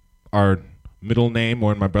our middle name,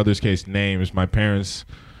 or in my brother's case, names, my parents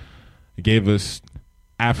gave us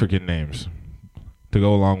African names to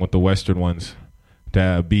go along with the Western ones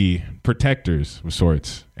to be protectors of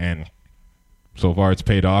sorts. And so far it's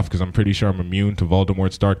paid off because I'm pretty sure I'm immune to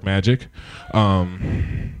Voldemort's dark magic.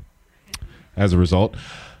 As a result,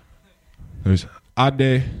 there's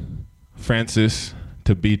Ade, Francis,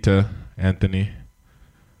 Tabitha, Anthony,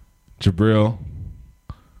 Jabril,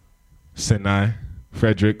 Sinai,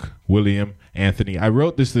 Frederick, William, Anthony. I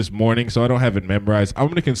wrote this morning, so I don't have it memorized. I'm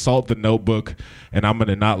going to consult the notebook, and I'm going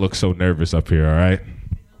to not look so nervous up here, all right?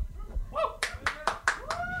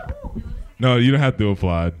 No, you don't have to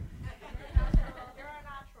applaud.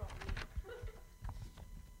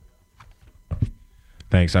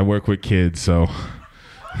 Thanks. I work with kids, so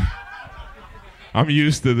I'm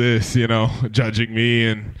used to this, you know, judging me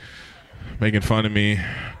and making fun of me.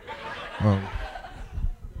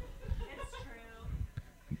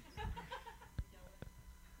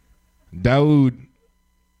 Daoud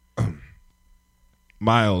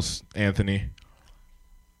Miles Anthony.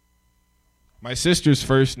 My sister's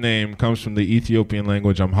first name comes from the Ethiopian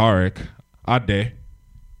language Amharic. Ade.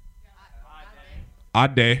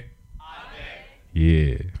 Ade.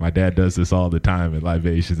 Yeah, my dad does this all the time at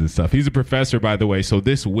libations and stuff. He's a professor, by the way, so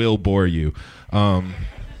this will bore you.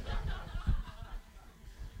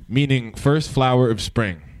 Meaning first flower of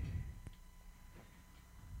spring.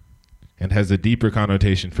 And has a deeper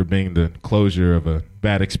connotation for being the closure of a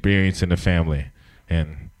bad experience in the family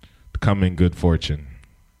and coming good fortune.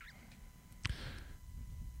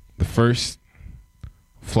 The first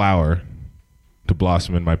flower to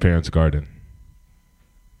blossom in my parents' garden.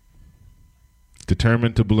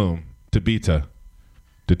 Determined to bloom. Tabitha.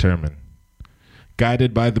 Determined.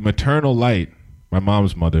 Guided by the maternal light, my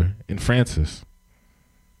mom's mother, in Francis.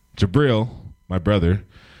 Jabril, my brother,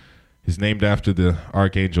 is named after the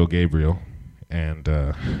Archangel Gabriel and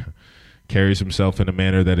carries himself in a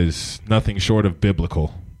manner that is nothing short of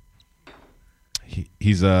biblical.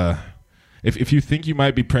 He's if you think you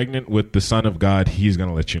might be pregnant with the Son of God, he's going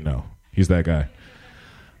to let you know. He's that guy.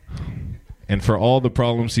 And for all the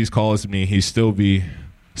problems he's caused me, he still be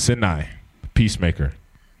Sinai, peacemaker.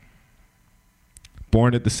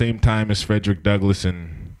 Born at the same time as Frederick Douglass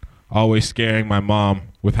and always scaring my mom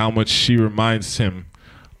with how much she reminds him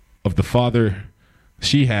of the father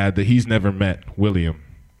she had that he's never met, William.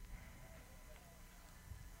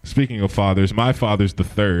 Speaking of fathers, my father's the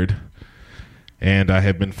third, and I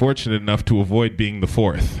have been fortunate enough to avoid being the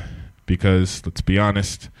fourth because, let's be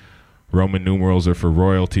honest, Roman numerals are for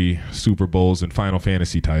royalty, Super Bowls, and Final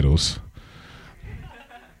Fantasy titles.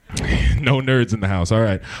 No nerds in the house. All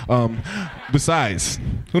right. Besides,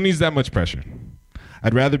 who needs that much pressure?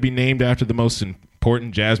 I'd rather be named after the most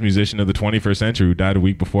important jazz musician of the 21st century who died a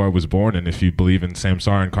week before I was born, and if you believe in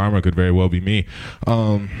samsara and karma, could very well be me.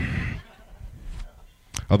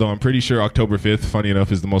 Although I'm pretty sure October 5th, funny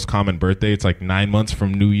enough, is the most common birthday. It's like 9 months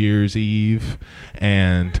from New Year's Eve.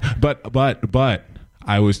 And but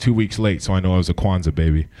I was 2 weeks late, so I know I was a Kwanzaa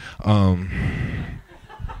baby.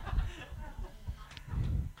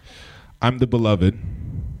 I'm the beloved,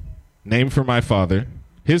 named for my father,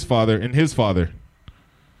 and his father.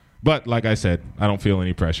 But like I said, I don't feel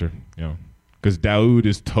any pressure, you know, because Daoud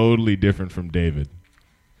is totally different from David.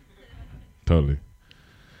 Totally.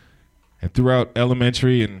 And throughout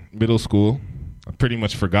elementary and middle school, I pretty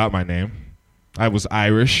much forgot my name. I was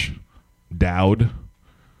Irish, Dowd.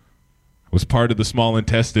 Was part of the small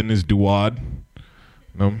intestine is Duad.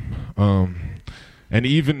 And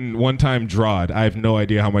even one time Drod. I have no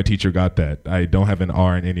idea how my teacher got that. I don't have an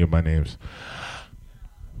R in any of my names.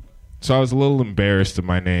 So I was a little embarrassed of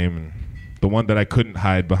my name, and the one that I couldn't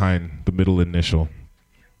hide behind the middle initial.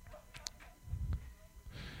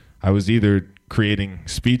 I was either creating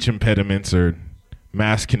speech impediments or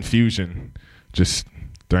mass confusion just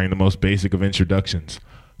during the most basic of introductions.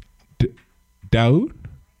 Daoud?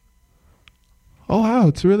 Oh, wow,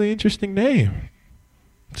 it's a really interesting name.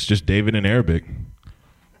 It's just David in Arabic.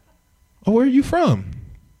 Oh, where are you from?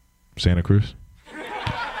 Santa Cruz.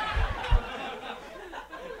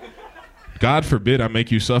 God forbid I make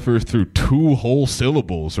you suffer through 2 whole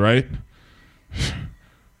syllables, right?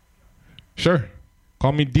 Sure.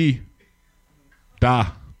 Call me D.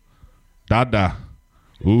 Da. Da.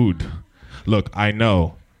 Ood. Look, I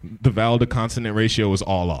know the vowel to consonant ratio was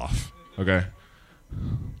all off, okay?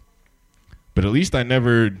 But at least I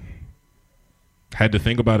never had to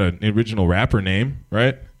think about an original rapper name,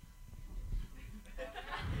 right?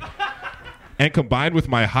 And combined with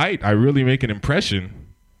my height, I really make an impression.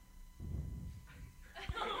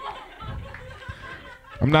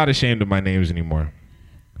 I'm not ashamed of my names anymore,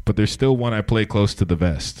 but there's still one I play close to the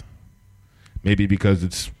vest. Maybe because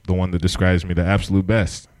it's the one that describes me the absolute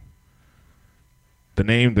best. The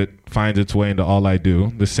name that finds its way into all I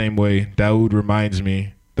do, the same way Daoud reminds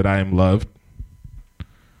me that I am loved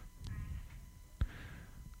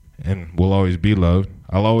and will always be loved.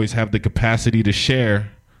 I'll always have the capacity to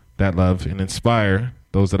share that love and inspire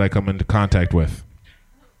those that I come into contact with.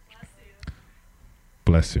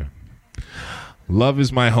 Bless you. Love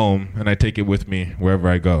is my home, and I take it with me wherever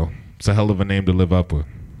I go. It's a hell of a name to live up with.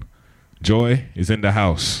 Joy is in the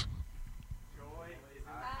house.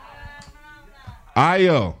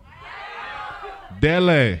 Ayo.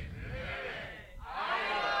 Dele.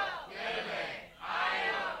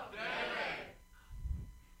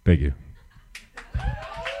 Thank you.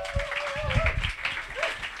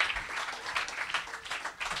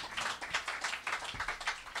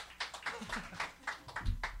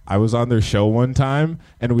 I was on their show one time,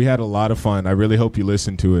 and we had a lot of fun. I really hope you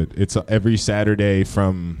listen to it. It's every Saturday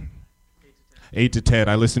from 8 to 10.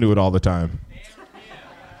 I listen to it all the time.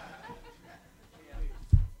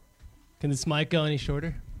 Can this mic go any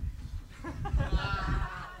shorter?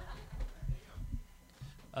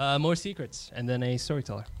 More secrets, and then a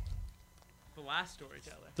storyteller. The last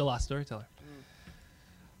storyteller. The last storyteller.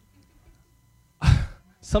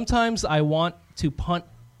 Sometimes I want to punt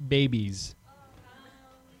babies.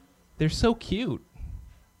 They're so cute.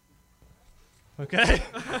 Okay.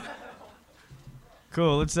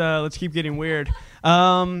 Cool. Let's keep getting weird.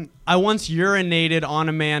 I once urinated on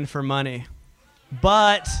a man for money,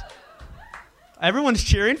 but everyone's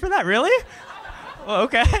cheering for that. Really? Oh,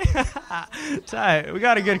 okay. Tight. We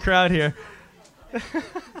got a good crowd here.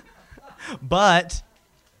 But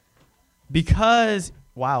because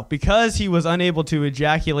he was unable to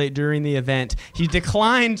ejaculate during the event, he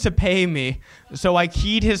declined to pay me, so I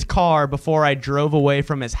keyed his car before I drove away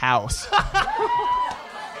from his house.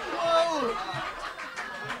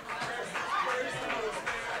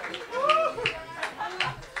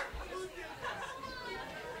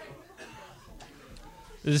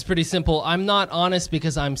 This is pretty simple. I'm not honest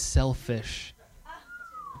because I'm selfish.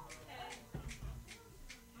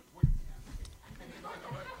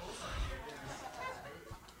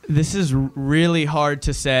 This is really hard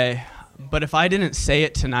to say, but if I didn't say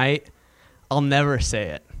it tonight, I'll never say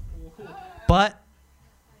it. But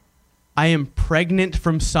I am pregnant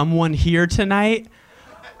from someone here tonight.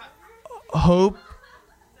 Hope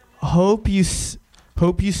you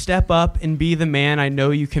step up and be the man I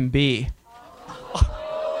know you can be.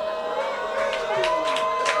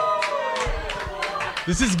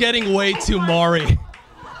 This is getting way too Maury.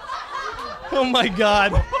 Oh my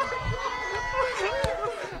God.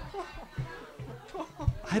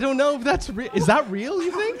 I don't know if that's real. Is that real, you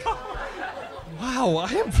think? Wow,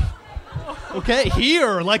 I am... Okay,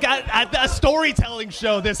 here, like at a storytelling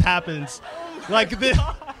show, this happens. Like this...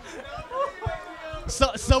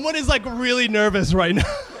 someone is like really nervous right now.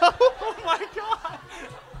 Oh my God.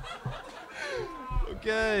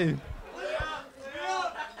 Okay.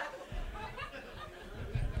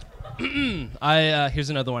 Here's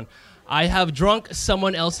another one. I have drunk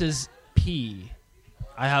someone else's pee.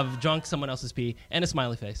 I have drunk someone else's pee and a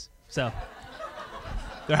smiley face. So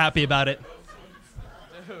they're happy about it.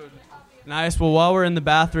 Dude. Nice. Well, while we're in the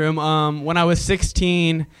bathroom, when I was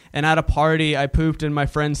 16 and at a party, I pooped in my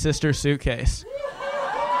friend's sister's suitcase.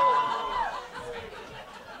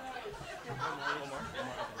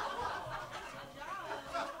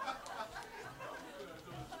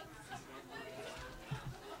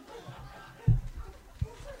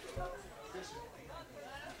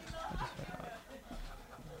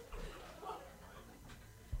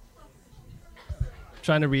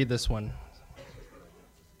 Trying to read this one.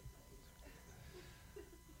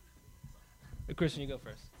 Christian, you go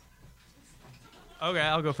first. Okay,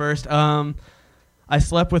 I'll go first. I'm I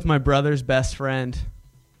slept with my brother's best friend.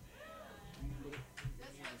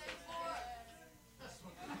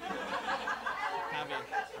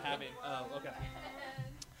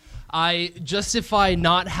 I justify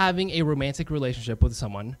not having a romantic relationship with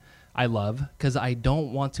someone I love because I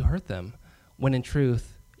don't want to hurt them, when in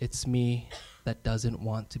truth, it's me that doesn't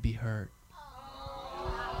want to be hurt.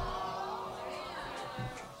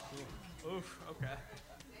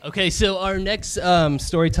 Okay, so our next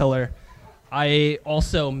storyteller, I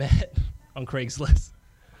also met on Craigslist.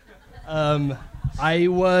 I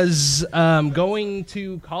was going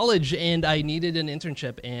to college and I needed an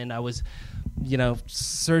internship, and I was,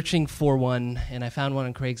 searching for one, and I found one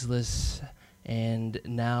on Craigslist, and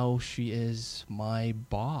now she is my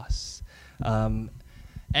boss.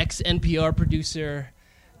 Ex-NPR producer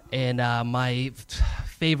and my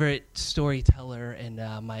favorite storyteller and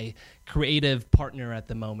my creative partner at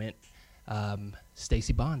the moment,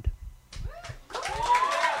 Stacy Bond.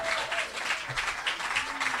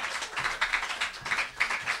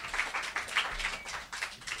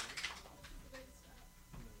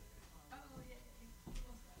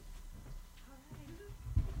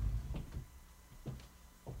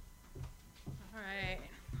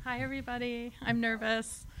 Hi, everybody. I'm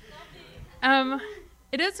nervous.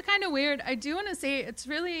 It is kind of weird. I do want to say it's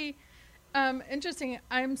really interesting.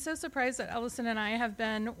 I'm so surprised that Ellison and I have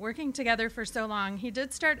been working together for so long. He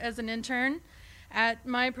did start as an intern at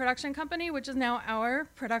my production company, which is now our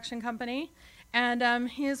production company. And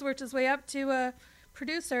he has worked his way up to a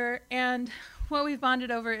producer. And what we've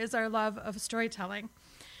bonded over is our love of storytelling.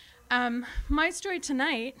 My story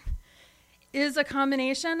tonight is a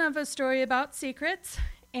combination of a story about secrets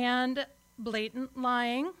and blatant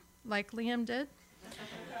lying, like Liam did.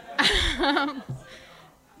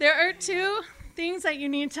 There are two things that you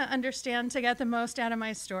need to understand to get the most out of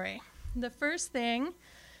my story. The first thing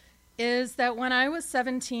is that when I was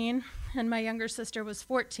 17 and my younger sister was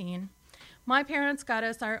 14, my parents got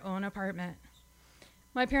us our own apartment.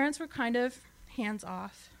 My parents were kind of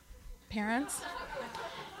hands-off parents.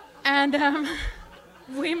 And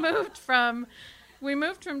we moved from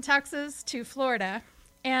Texas to Florida,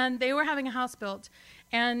 and they were having a house built,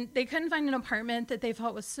 and they couldn't find an apartment that they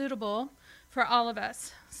felt was suitable for all of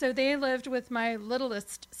us. So they lived with my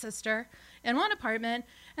littlest sister in one apartment,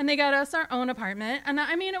 and they got us our own apartment. And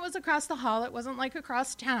I mean, it was across the hall. It wasn't like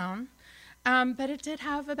across town, but it did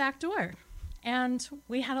have a back door, and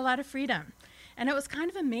we had a lot of freedom. And it was kind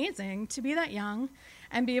of amazing to be that young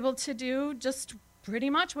and be able to do just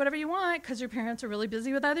pretty much whatever you want because your parents are really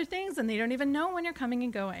busy with other things and they don't even know when you're coming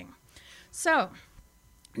and going. So,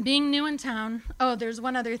 being new in town, there's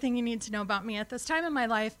one other thing you need to know about me. At this time in my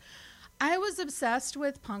life, I was obsessed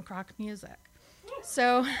with punk rock music.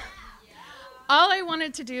 So, all I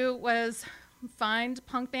wanted to do was find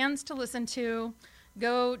punk bands to listen to,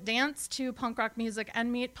 go dance to punk rock music,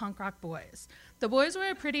 and meet punk rock boys. The boys were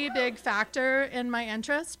a pretty big factor in my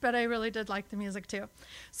interest, but I really did like the music too.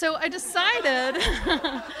 So I decided,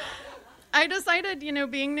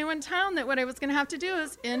 being new in town, that what I was going to have to do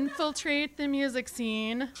is infiltrate the music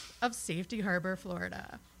scene of Safety Harbor,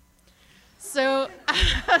 Florida. So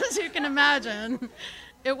as you can imagine,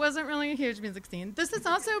 it wasn't really a huge music scene. This is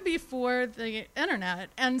also before the internet,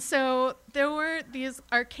 and so there were these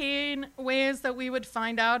arcane ways that we would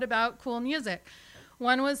find out about cool music.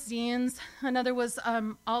 One was zines, another was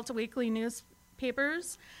alt weekly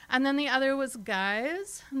newspapers, and then the other was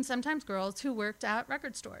guys, and sometimes girls, who worked at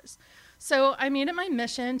record stores. So I made it my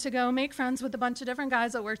mission to go make friends with a bunch of different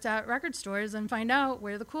guys that worked at record stores and find out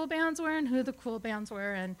where the cool bands were and who the cool bands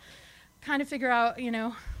were and kind of figure out,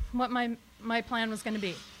 what my plan was going to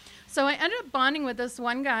be. So I ended up bonding with this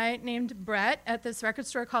one guy named Brett at this record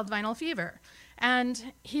store called Vinyl Fever.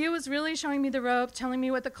 And he was really showing me the ropes, telling me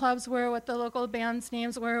what the clubs were, what the local bands'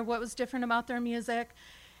 names were, what was different about their music.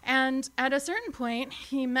 And at a certain point,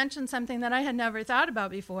 he mentioned something that I had never thought about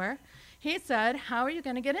before. He said, "How are you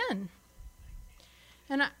going to get in?"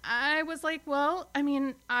 And I was like, well, I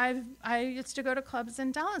mean, I used to go to clubs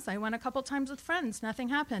in Dallas. I went a couple times with friends. Nothing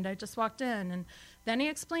happened. I just walked in. And then he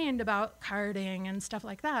explained about carding and stuff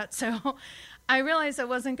like that. So I realized it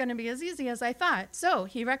wasn't going to be as easy as I thought. So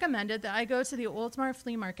he recommended that I go to the Oldsmar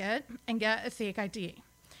flea market and get a fake ID.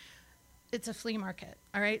 It's a flea market,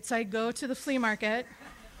 all right? So I go to the flea market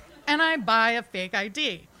and I buy a fake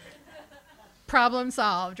ID. Problem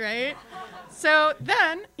solved, right? So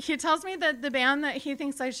then he tells me that the band that he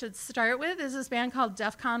thinks I should start with is this band called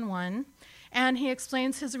DEF CON 1. And he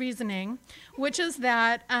explains his reasoning, which is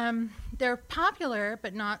that they're popular,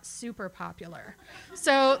 but not super popular.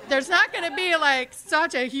 So there's not going to be like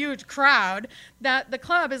such a huge crowd that the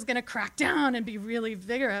club is going to crack down and be really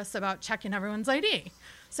vigorous about checking everyone's ID.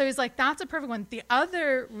 So he's like, that's a perfect one. The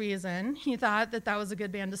other reason he thought that that was a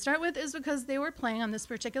good band to start with is because they were playing on this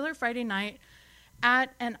particular Friday night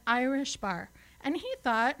at an Irish bar. And he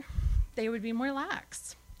thought they would be more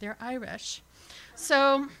lax. They're Irish.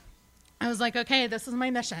 So I was like, okay, this is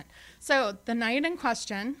my mission. So the night in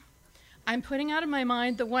question, I'm putting out of my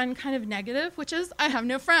mind the one kind of negative, which is I have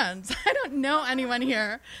no friends. I don't know anyone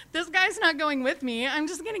here. This guy's not going with me. I'm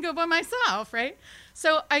just going to go by myself, right?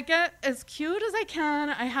 So I get as cute as I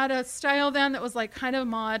can. I had a style then that was like kind of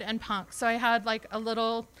mod and punk. So I had like a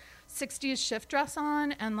little 60s shift dress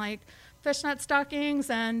on and like fishnet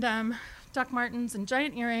stockings and Doc Martens and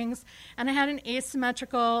giant earrings. And I had an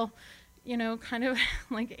asymmetrical, you know, kind of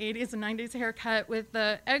like 80s and 90s haircut with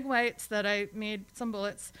the egg whites that I made some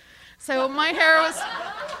bullets. So my hair was,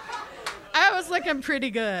 I was looking pretty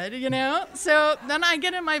good, you know? So then I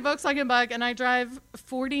get in my Volkswagen Bug and I drive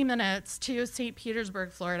 40 minutes to St.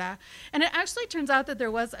 Petersburg, Florida. And it actually turns out that there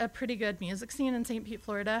was a pretty good music scene in St. Pete,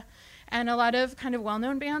 Florida. And a lot of kind of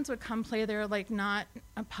well-known bands would come play there, like not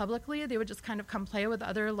publicly. They would just kind of come play with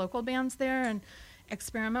other local bands there and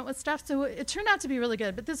experiment with stuff. So it turned out to be really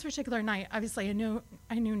good. But this particular night, obviously, I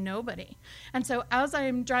knew nobody. And so as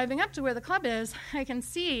I'm driving up to where the club is, I can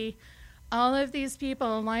see all of these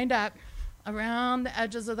people lined up around the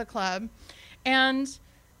edges of the club. And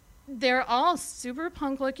they're all super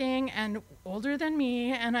punk looking and older than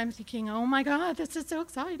me. And I'm thinking, oh my God, this is so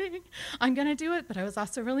exciting. I'm going to do it. But I was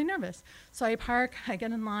also really nervous. So I park, I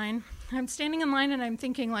get in line. I'm standing in line and I'm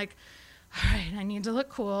thinking like, all right, I need to look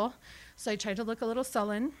cool. So I tried to look a little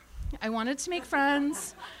sullen. I wanted to make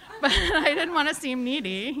friends, but I didn't want to seem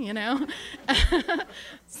needy, you know?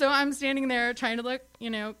 So I'm standing there trying to look,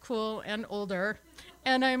 you know, cool and older.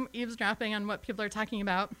 And I'm eavesdropping on what people are talking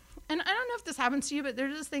about. And I don't know if this happens to you, but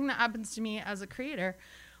there's this thing that happens to me as a creator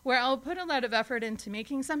where I'll put a lot of effort into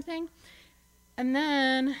making something. And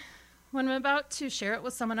then when I'm about to share it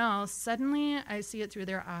with someone else, suddenly I see it through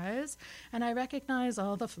their eyes and I recognize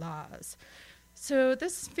all the flaws. So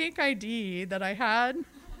this fake ID that I had,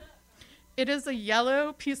 it is a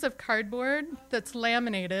yellow piece of cardboard that's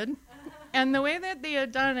laminated. And the way that they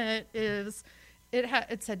had done it is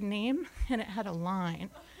it said name and it had a line.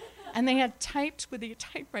 And they had typed with a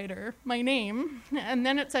typewriter my name, and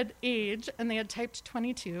then it said age, and they had typed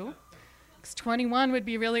 22, because 21 would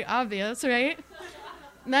be really obvious, right?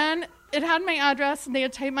 Then it had my address, and they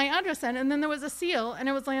had typed my address in, and then there was a seal, and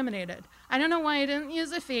it was laminated. I don't know why I didn't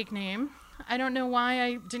use a fake name. I don't know why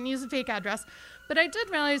I didn't use a fake address, but I did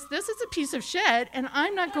realize this is a piece of shit, and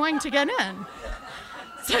I'm not going to get in.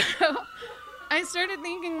 So I started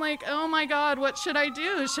thinking, like, oh my God, what should I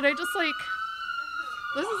do? Should I just, like...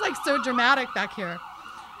 This is like so dramatic back here.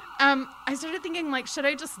 I started thinking, like, should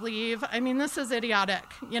I just leave? I mean, this is idiotic.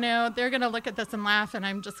 You know, they're going to look at this and laugh, and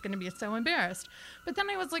I'm just going to be so embarrassed. But then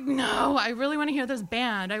I was like, no, I really want to hear this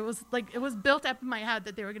band. I was like, it was built up in my head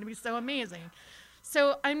that they were going to be so amazing.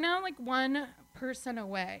 So I'm now like one person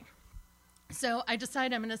away. So I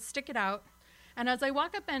decide I'm going to stick it out. And as I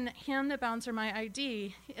walk up and hand the bouncer my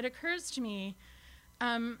ID, it occurs to me,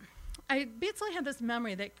 I basically had this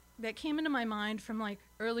memory that came into my mind from like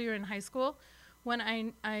earlier in high school when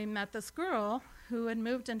I met this girl who had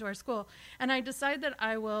moved into our school. And I decided that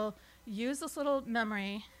I will use this little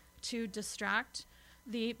memory to distract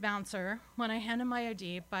the bouncer when I hand him my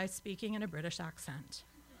ID by speaking in a British accent.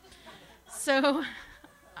 So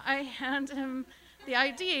I hand him the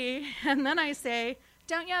ID, and then I say,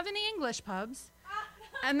 don't you have any English pubs?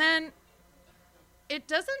 And then it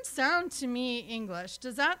doesn't sound to me English.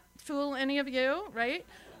 Does that fool any of you, right?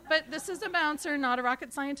 But this is a bouncer, not a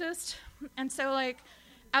rocket scientist. And so, like,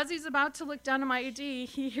 as he's about to look down at my ID,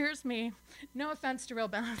 he hears me. No offense to real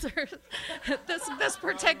bouncers. this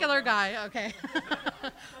particular guy, okay.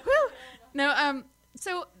 Woo! No,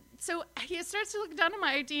 so he starts to look down at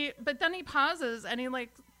my ID, but then he pauses and he, like,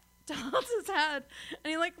 tilts his head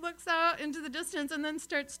and he, like, looks out into the distance and then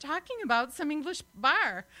starts talking about some English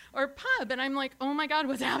bar or pub. And I'm like, oh my God,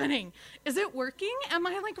 what's happening? Is it working? Am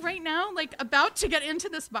I, like, right now, like, about to get into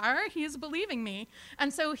this bar? He's believing me.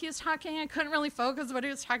 And so he's talking. I couldn't really focus, but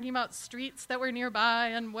he was talking about streets that were nearby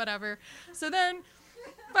and whatever. So then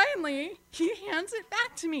finally, he hands it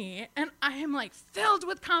back to me, and I am, like, filled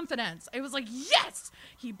with confidence. I was like, yes,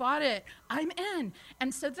 he bought it. I'm in.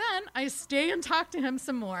 And so then I stay and talk to him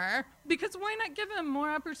some more, because why not give him more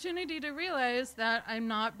opportunity to realize that I'm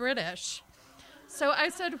not British? So I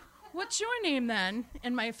said, what's your name then,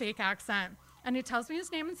 in my fake accent? And he tells me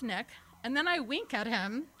his name is Nick. And then I wink at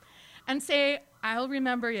him and say, I'll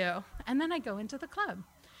remember you. And then I go into the club.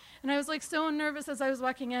 And I was like so nervous as I was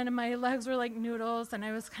walking in, and my legs were like noodles, and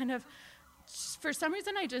I was kind of, for some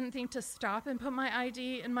reason I didn't think to stop and put my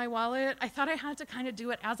ID in my wallet. I thought I had to kind of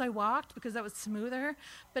do it as I walked because that was smoother,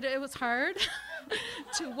 but it was hard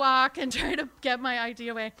to walk and try to get my ID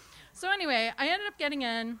away. So anyway, I ended up getting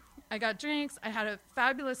in. I got drinks. I had a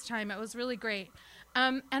fabulous time. It was really great.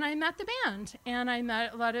 And I met the band, and I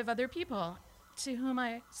met a lot of other people to whom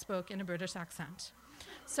I spoke in a British accent.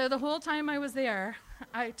 So the whole time I was there,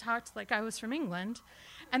 I talked like I was from England.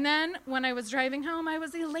 And then when I was driving home, I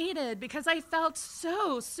was elated because I felt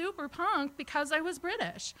so super punk because I was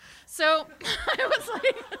British. So I was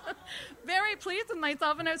like very pleased with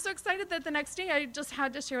myself, and I was so excited that the next day I just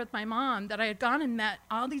had to share with my mom that I had gone and met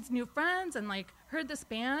all these new friends and like heard this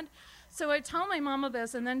band. So I tell my mom of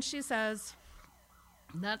this, and then she says,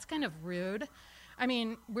 that's kind of rude. I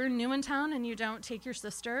mean, we're new in town and you don't take your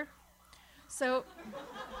sister. So,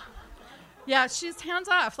 yeah, she's hands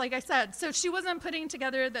off, like I said. So she wasn't putting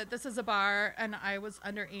together that this is a bar and I was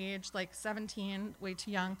underage, like 17, way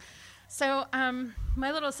too young. So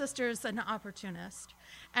my little sister's an opportunist.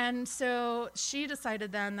 And so she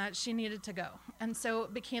decided then that she needed to go. And so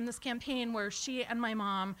it became this campaign where she and my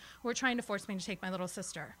mom were trying to force me to take my little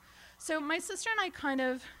sister. So my sister and I kind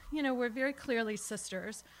of, we're very clearly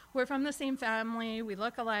sisters. We're from the same family. We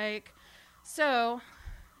look alike. So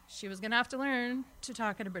she was going to have to learn to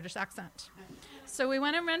talk in a British accent. So we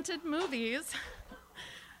went and rented movies.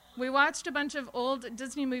 We watched a bunch of old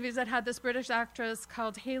Disney movies that had this British actress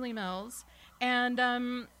called Hayley Mills.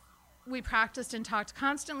 And we practiced and talked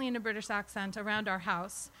constantly in a British accent around our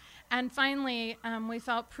house. And finally, we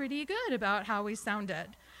felt pretty good about how we sounded.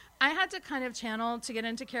 I had to kind of channel to get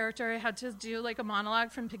into character. I had to do like a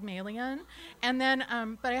monologue from Pygmalion. And then,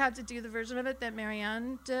 but I had to do the version of it that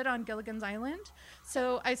Marianne did on Gilligan's Island.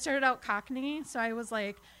 So I started out Cockney. So I was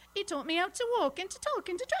like, he taught me how to walk and to talk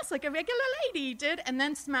and to dress like a regular lady did. And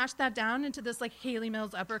then smashed that down into this like Hayley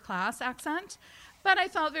Mills upper class accent. But I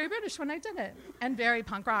felt very British when I did it and very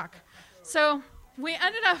punk rock. So we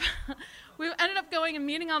ended up going and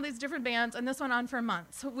meeting all these different bands, and this went on for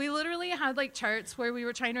months. We literally had like charts where we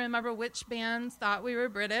were trying to remember which bands thought we were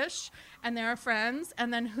British and they were friends,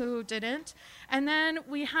 and then who didn't. And then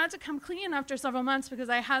we had to come clean after several months because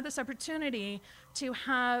I had this opportunity to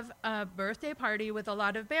have a birthday party with a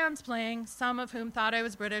lot of bands playing, some of whom thought I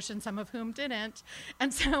was British and some of whom didn't.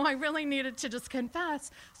 And so I really needed to just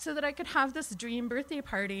confess so that I could have this dream birthday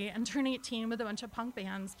party and turn 18 with a bunch of punk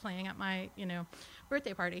bands playing at my,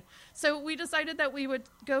 birthday party. So we decided that we would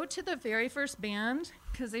go to the very first band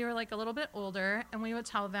because they were like a little bit older, and we would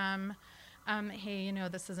tell them, hey,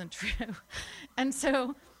 this isn't true. And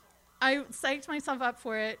so I psyched myself up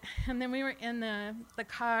for it, and then we were in the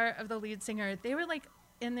car of the lead singer. They were like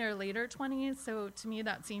in their later 20s, so to me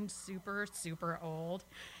that seemed super, super old.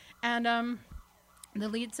 And the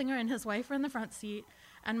lead singer and his wife were in the front seat,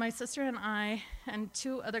 and my sister and I and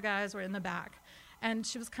two other guys were in the back. And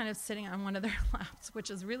she was kind of sitting on one of their laps,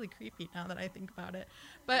 which is really creepy now that I think about it.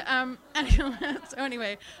 But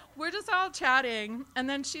anyway, we're just all chatting. And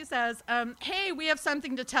then she says, hey, we have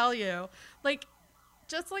something to tell you. Like,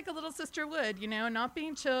 just like a little sister would, not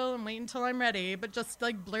being chill and waiting until I'm ready, but just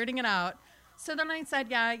like blurting it out. So then I said,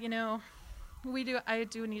 yeah, I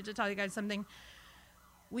do need to tell you guys something.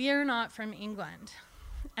 We are not from England.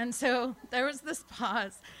 And so there was this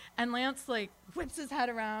pause. And Lance like whips his head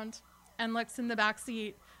around and looks in the back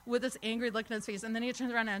seat with this angry look in his face. And then he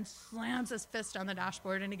turns around and slams his fist on the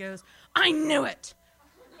dashboard and he goes, I knew it.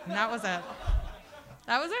 And that was it.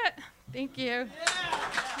 That was it. Thank you.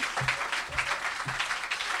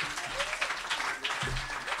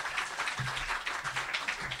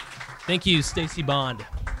 Thank you, Stacey Bond.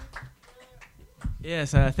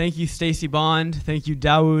 Yes, thank you, Stacey Bond. Thank you,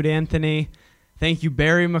 Dawood Anthony. Thank you,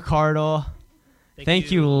 Barry McCardle.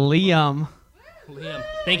 Thank you, Liam.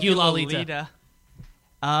 Thank you, Lalita.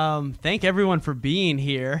 Thank everyone for being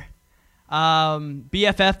here.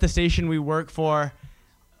 BFF, the station we work for,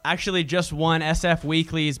 actually just won SF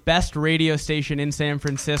Weekly's best radio station in San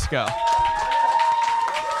Francisco.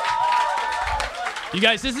 You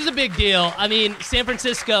guys, this is a big deal. I mean, San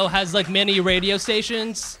Francisco has like many radio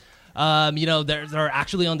stations. They're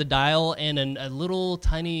actually on the dial, and a little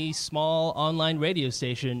tiny small online radio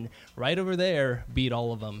station right over there beat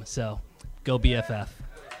all of them. So go BFF.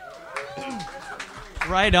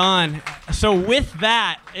 Right on. So with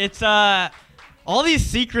that, it's all these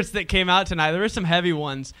secrets that came out tonight. There were some heavy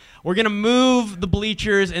ones. We're going to move the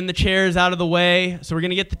bleachers and the chairs out of the way. So we're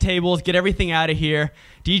going to get the tables, get everything out of here.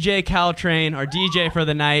 DJ Caltrain, our DJ for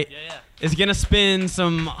the night, is going to spin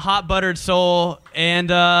some hot buttered soul. And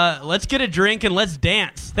let's get a drink and let's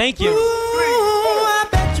dance. Thank you. Ooh, I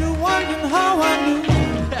bet you're wondering how I knew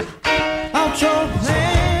about your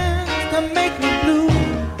plans to make me blue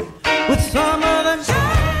with some other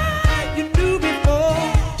guy you knew before.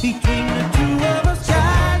 Between the two of us,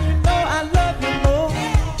 guys, you know I love you more.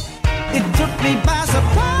 It took me by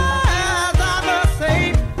surprise, I must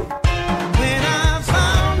say, when I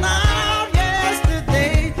found out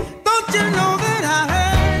yesterday. Don't you know that I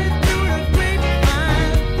heard it through the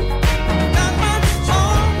grapevine? Not much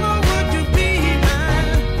longer would you be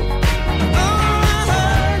mine. Oh, I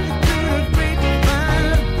heard it through the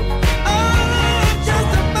grapevine. Oh, I'm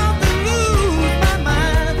just about to lose my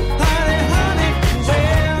mind. Honey, honey,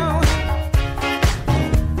 well,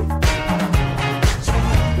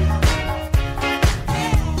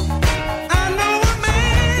 I know a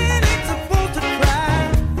man ain't supposed to cry,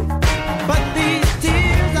 but these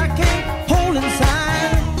tears I can't hold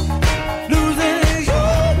inside. Losing you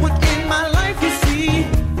within my life, you see,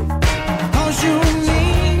 'cause you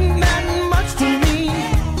mean that much to me.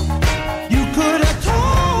 You could have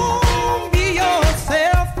told me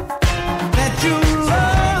yourself that you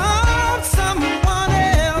love someone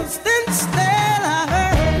else. Instead, I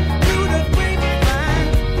heard through the grapevine.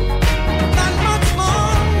 Not much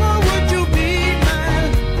longer would you be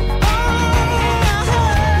mine. Oh, I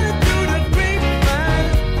heard through the grapevine,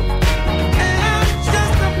 and I'm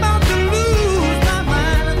just about to lose my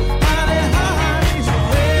mind. Honey, honey,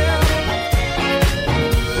 well.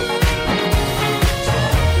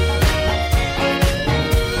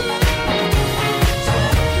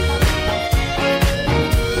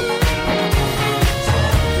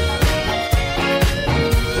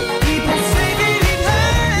 People say believe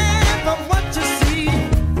half of what you see,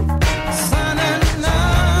 son, and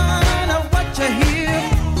none of what you hear.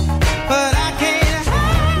 But I can't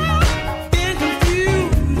help being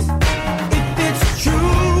confused. If it's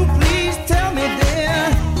true, please tell me, dear.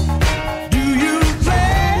 Do you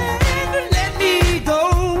plan to let me go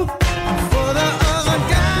for the other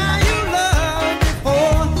guy you loved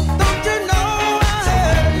before? Don't you know I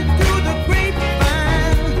heard it through the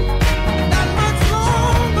grapevine? Not much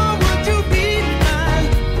longer would you be mine,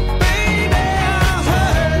 baby. I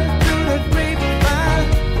heard it through the grapevine.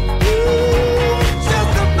 Ooh,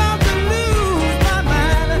 just about to lose my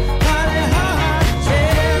mind, honey, honey,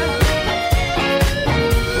 yeah.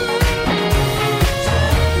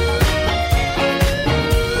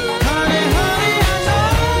 Honey, honey, I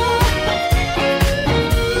know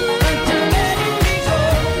that you're letting me go.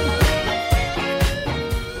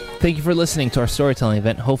 Thank you for listening to our storytelling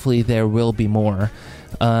event. Hopefully there will be more.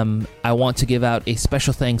 I want to give out a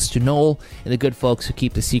special thanks to Noel and the good folks who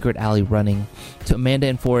keep the Secret Alley running, to Amanda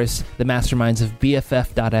and Forrest, the masterminds of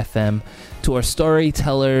BFF.FM, to our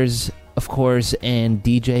storytellers, of course, and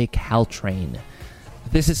DJ Caltrain.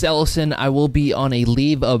 This is Ellison. I will be on a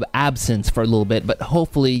leave of absence for a little bit, but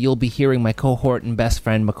hopefully you'll be hearing my cohort and best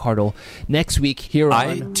friend, McCardle, next week here on...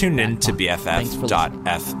 I tuned in to Thanks for listening.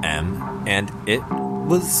 BFF.FM, and it was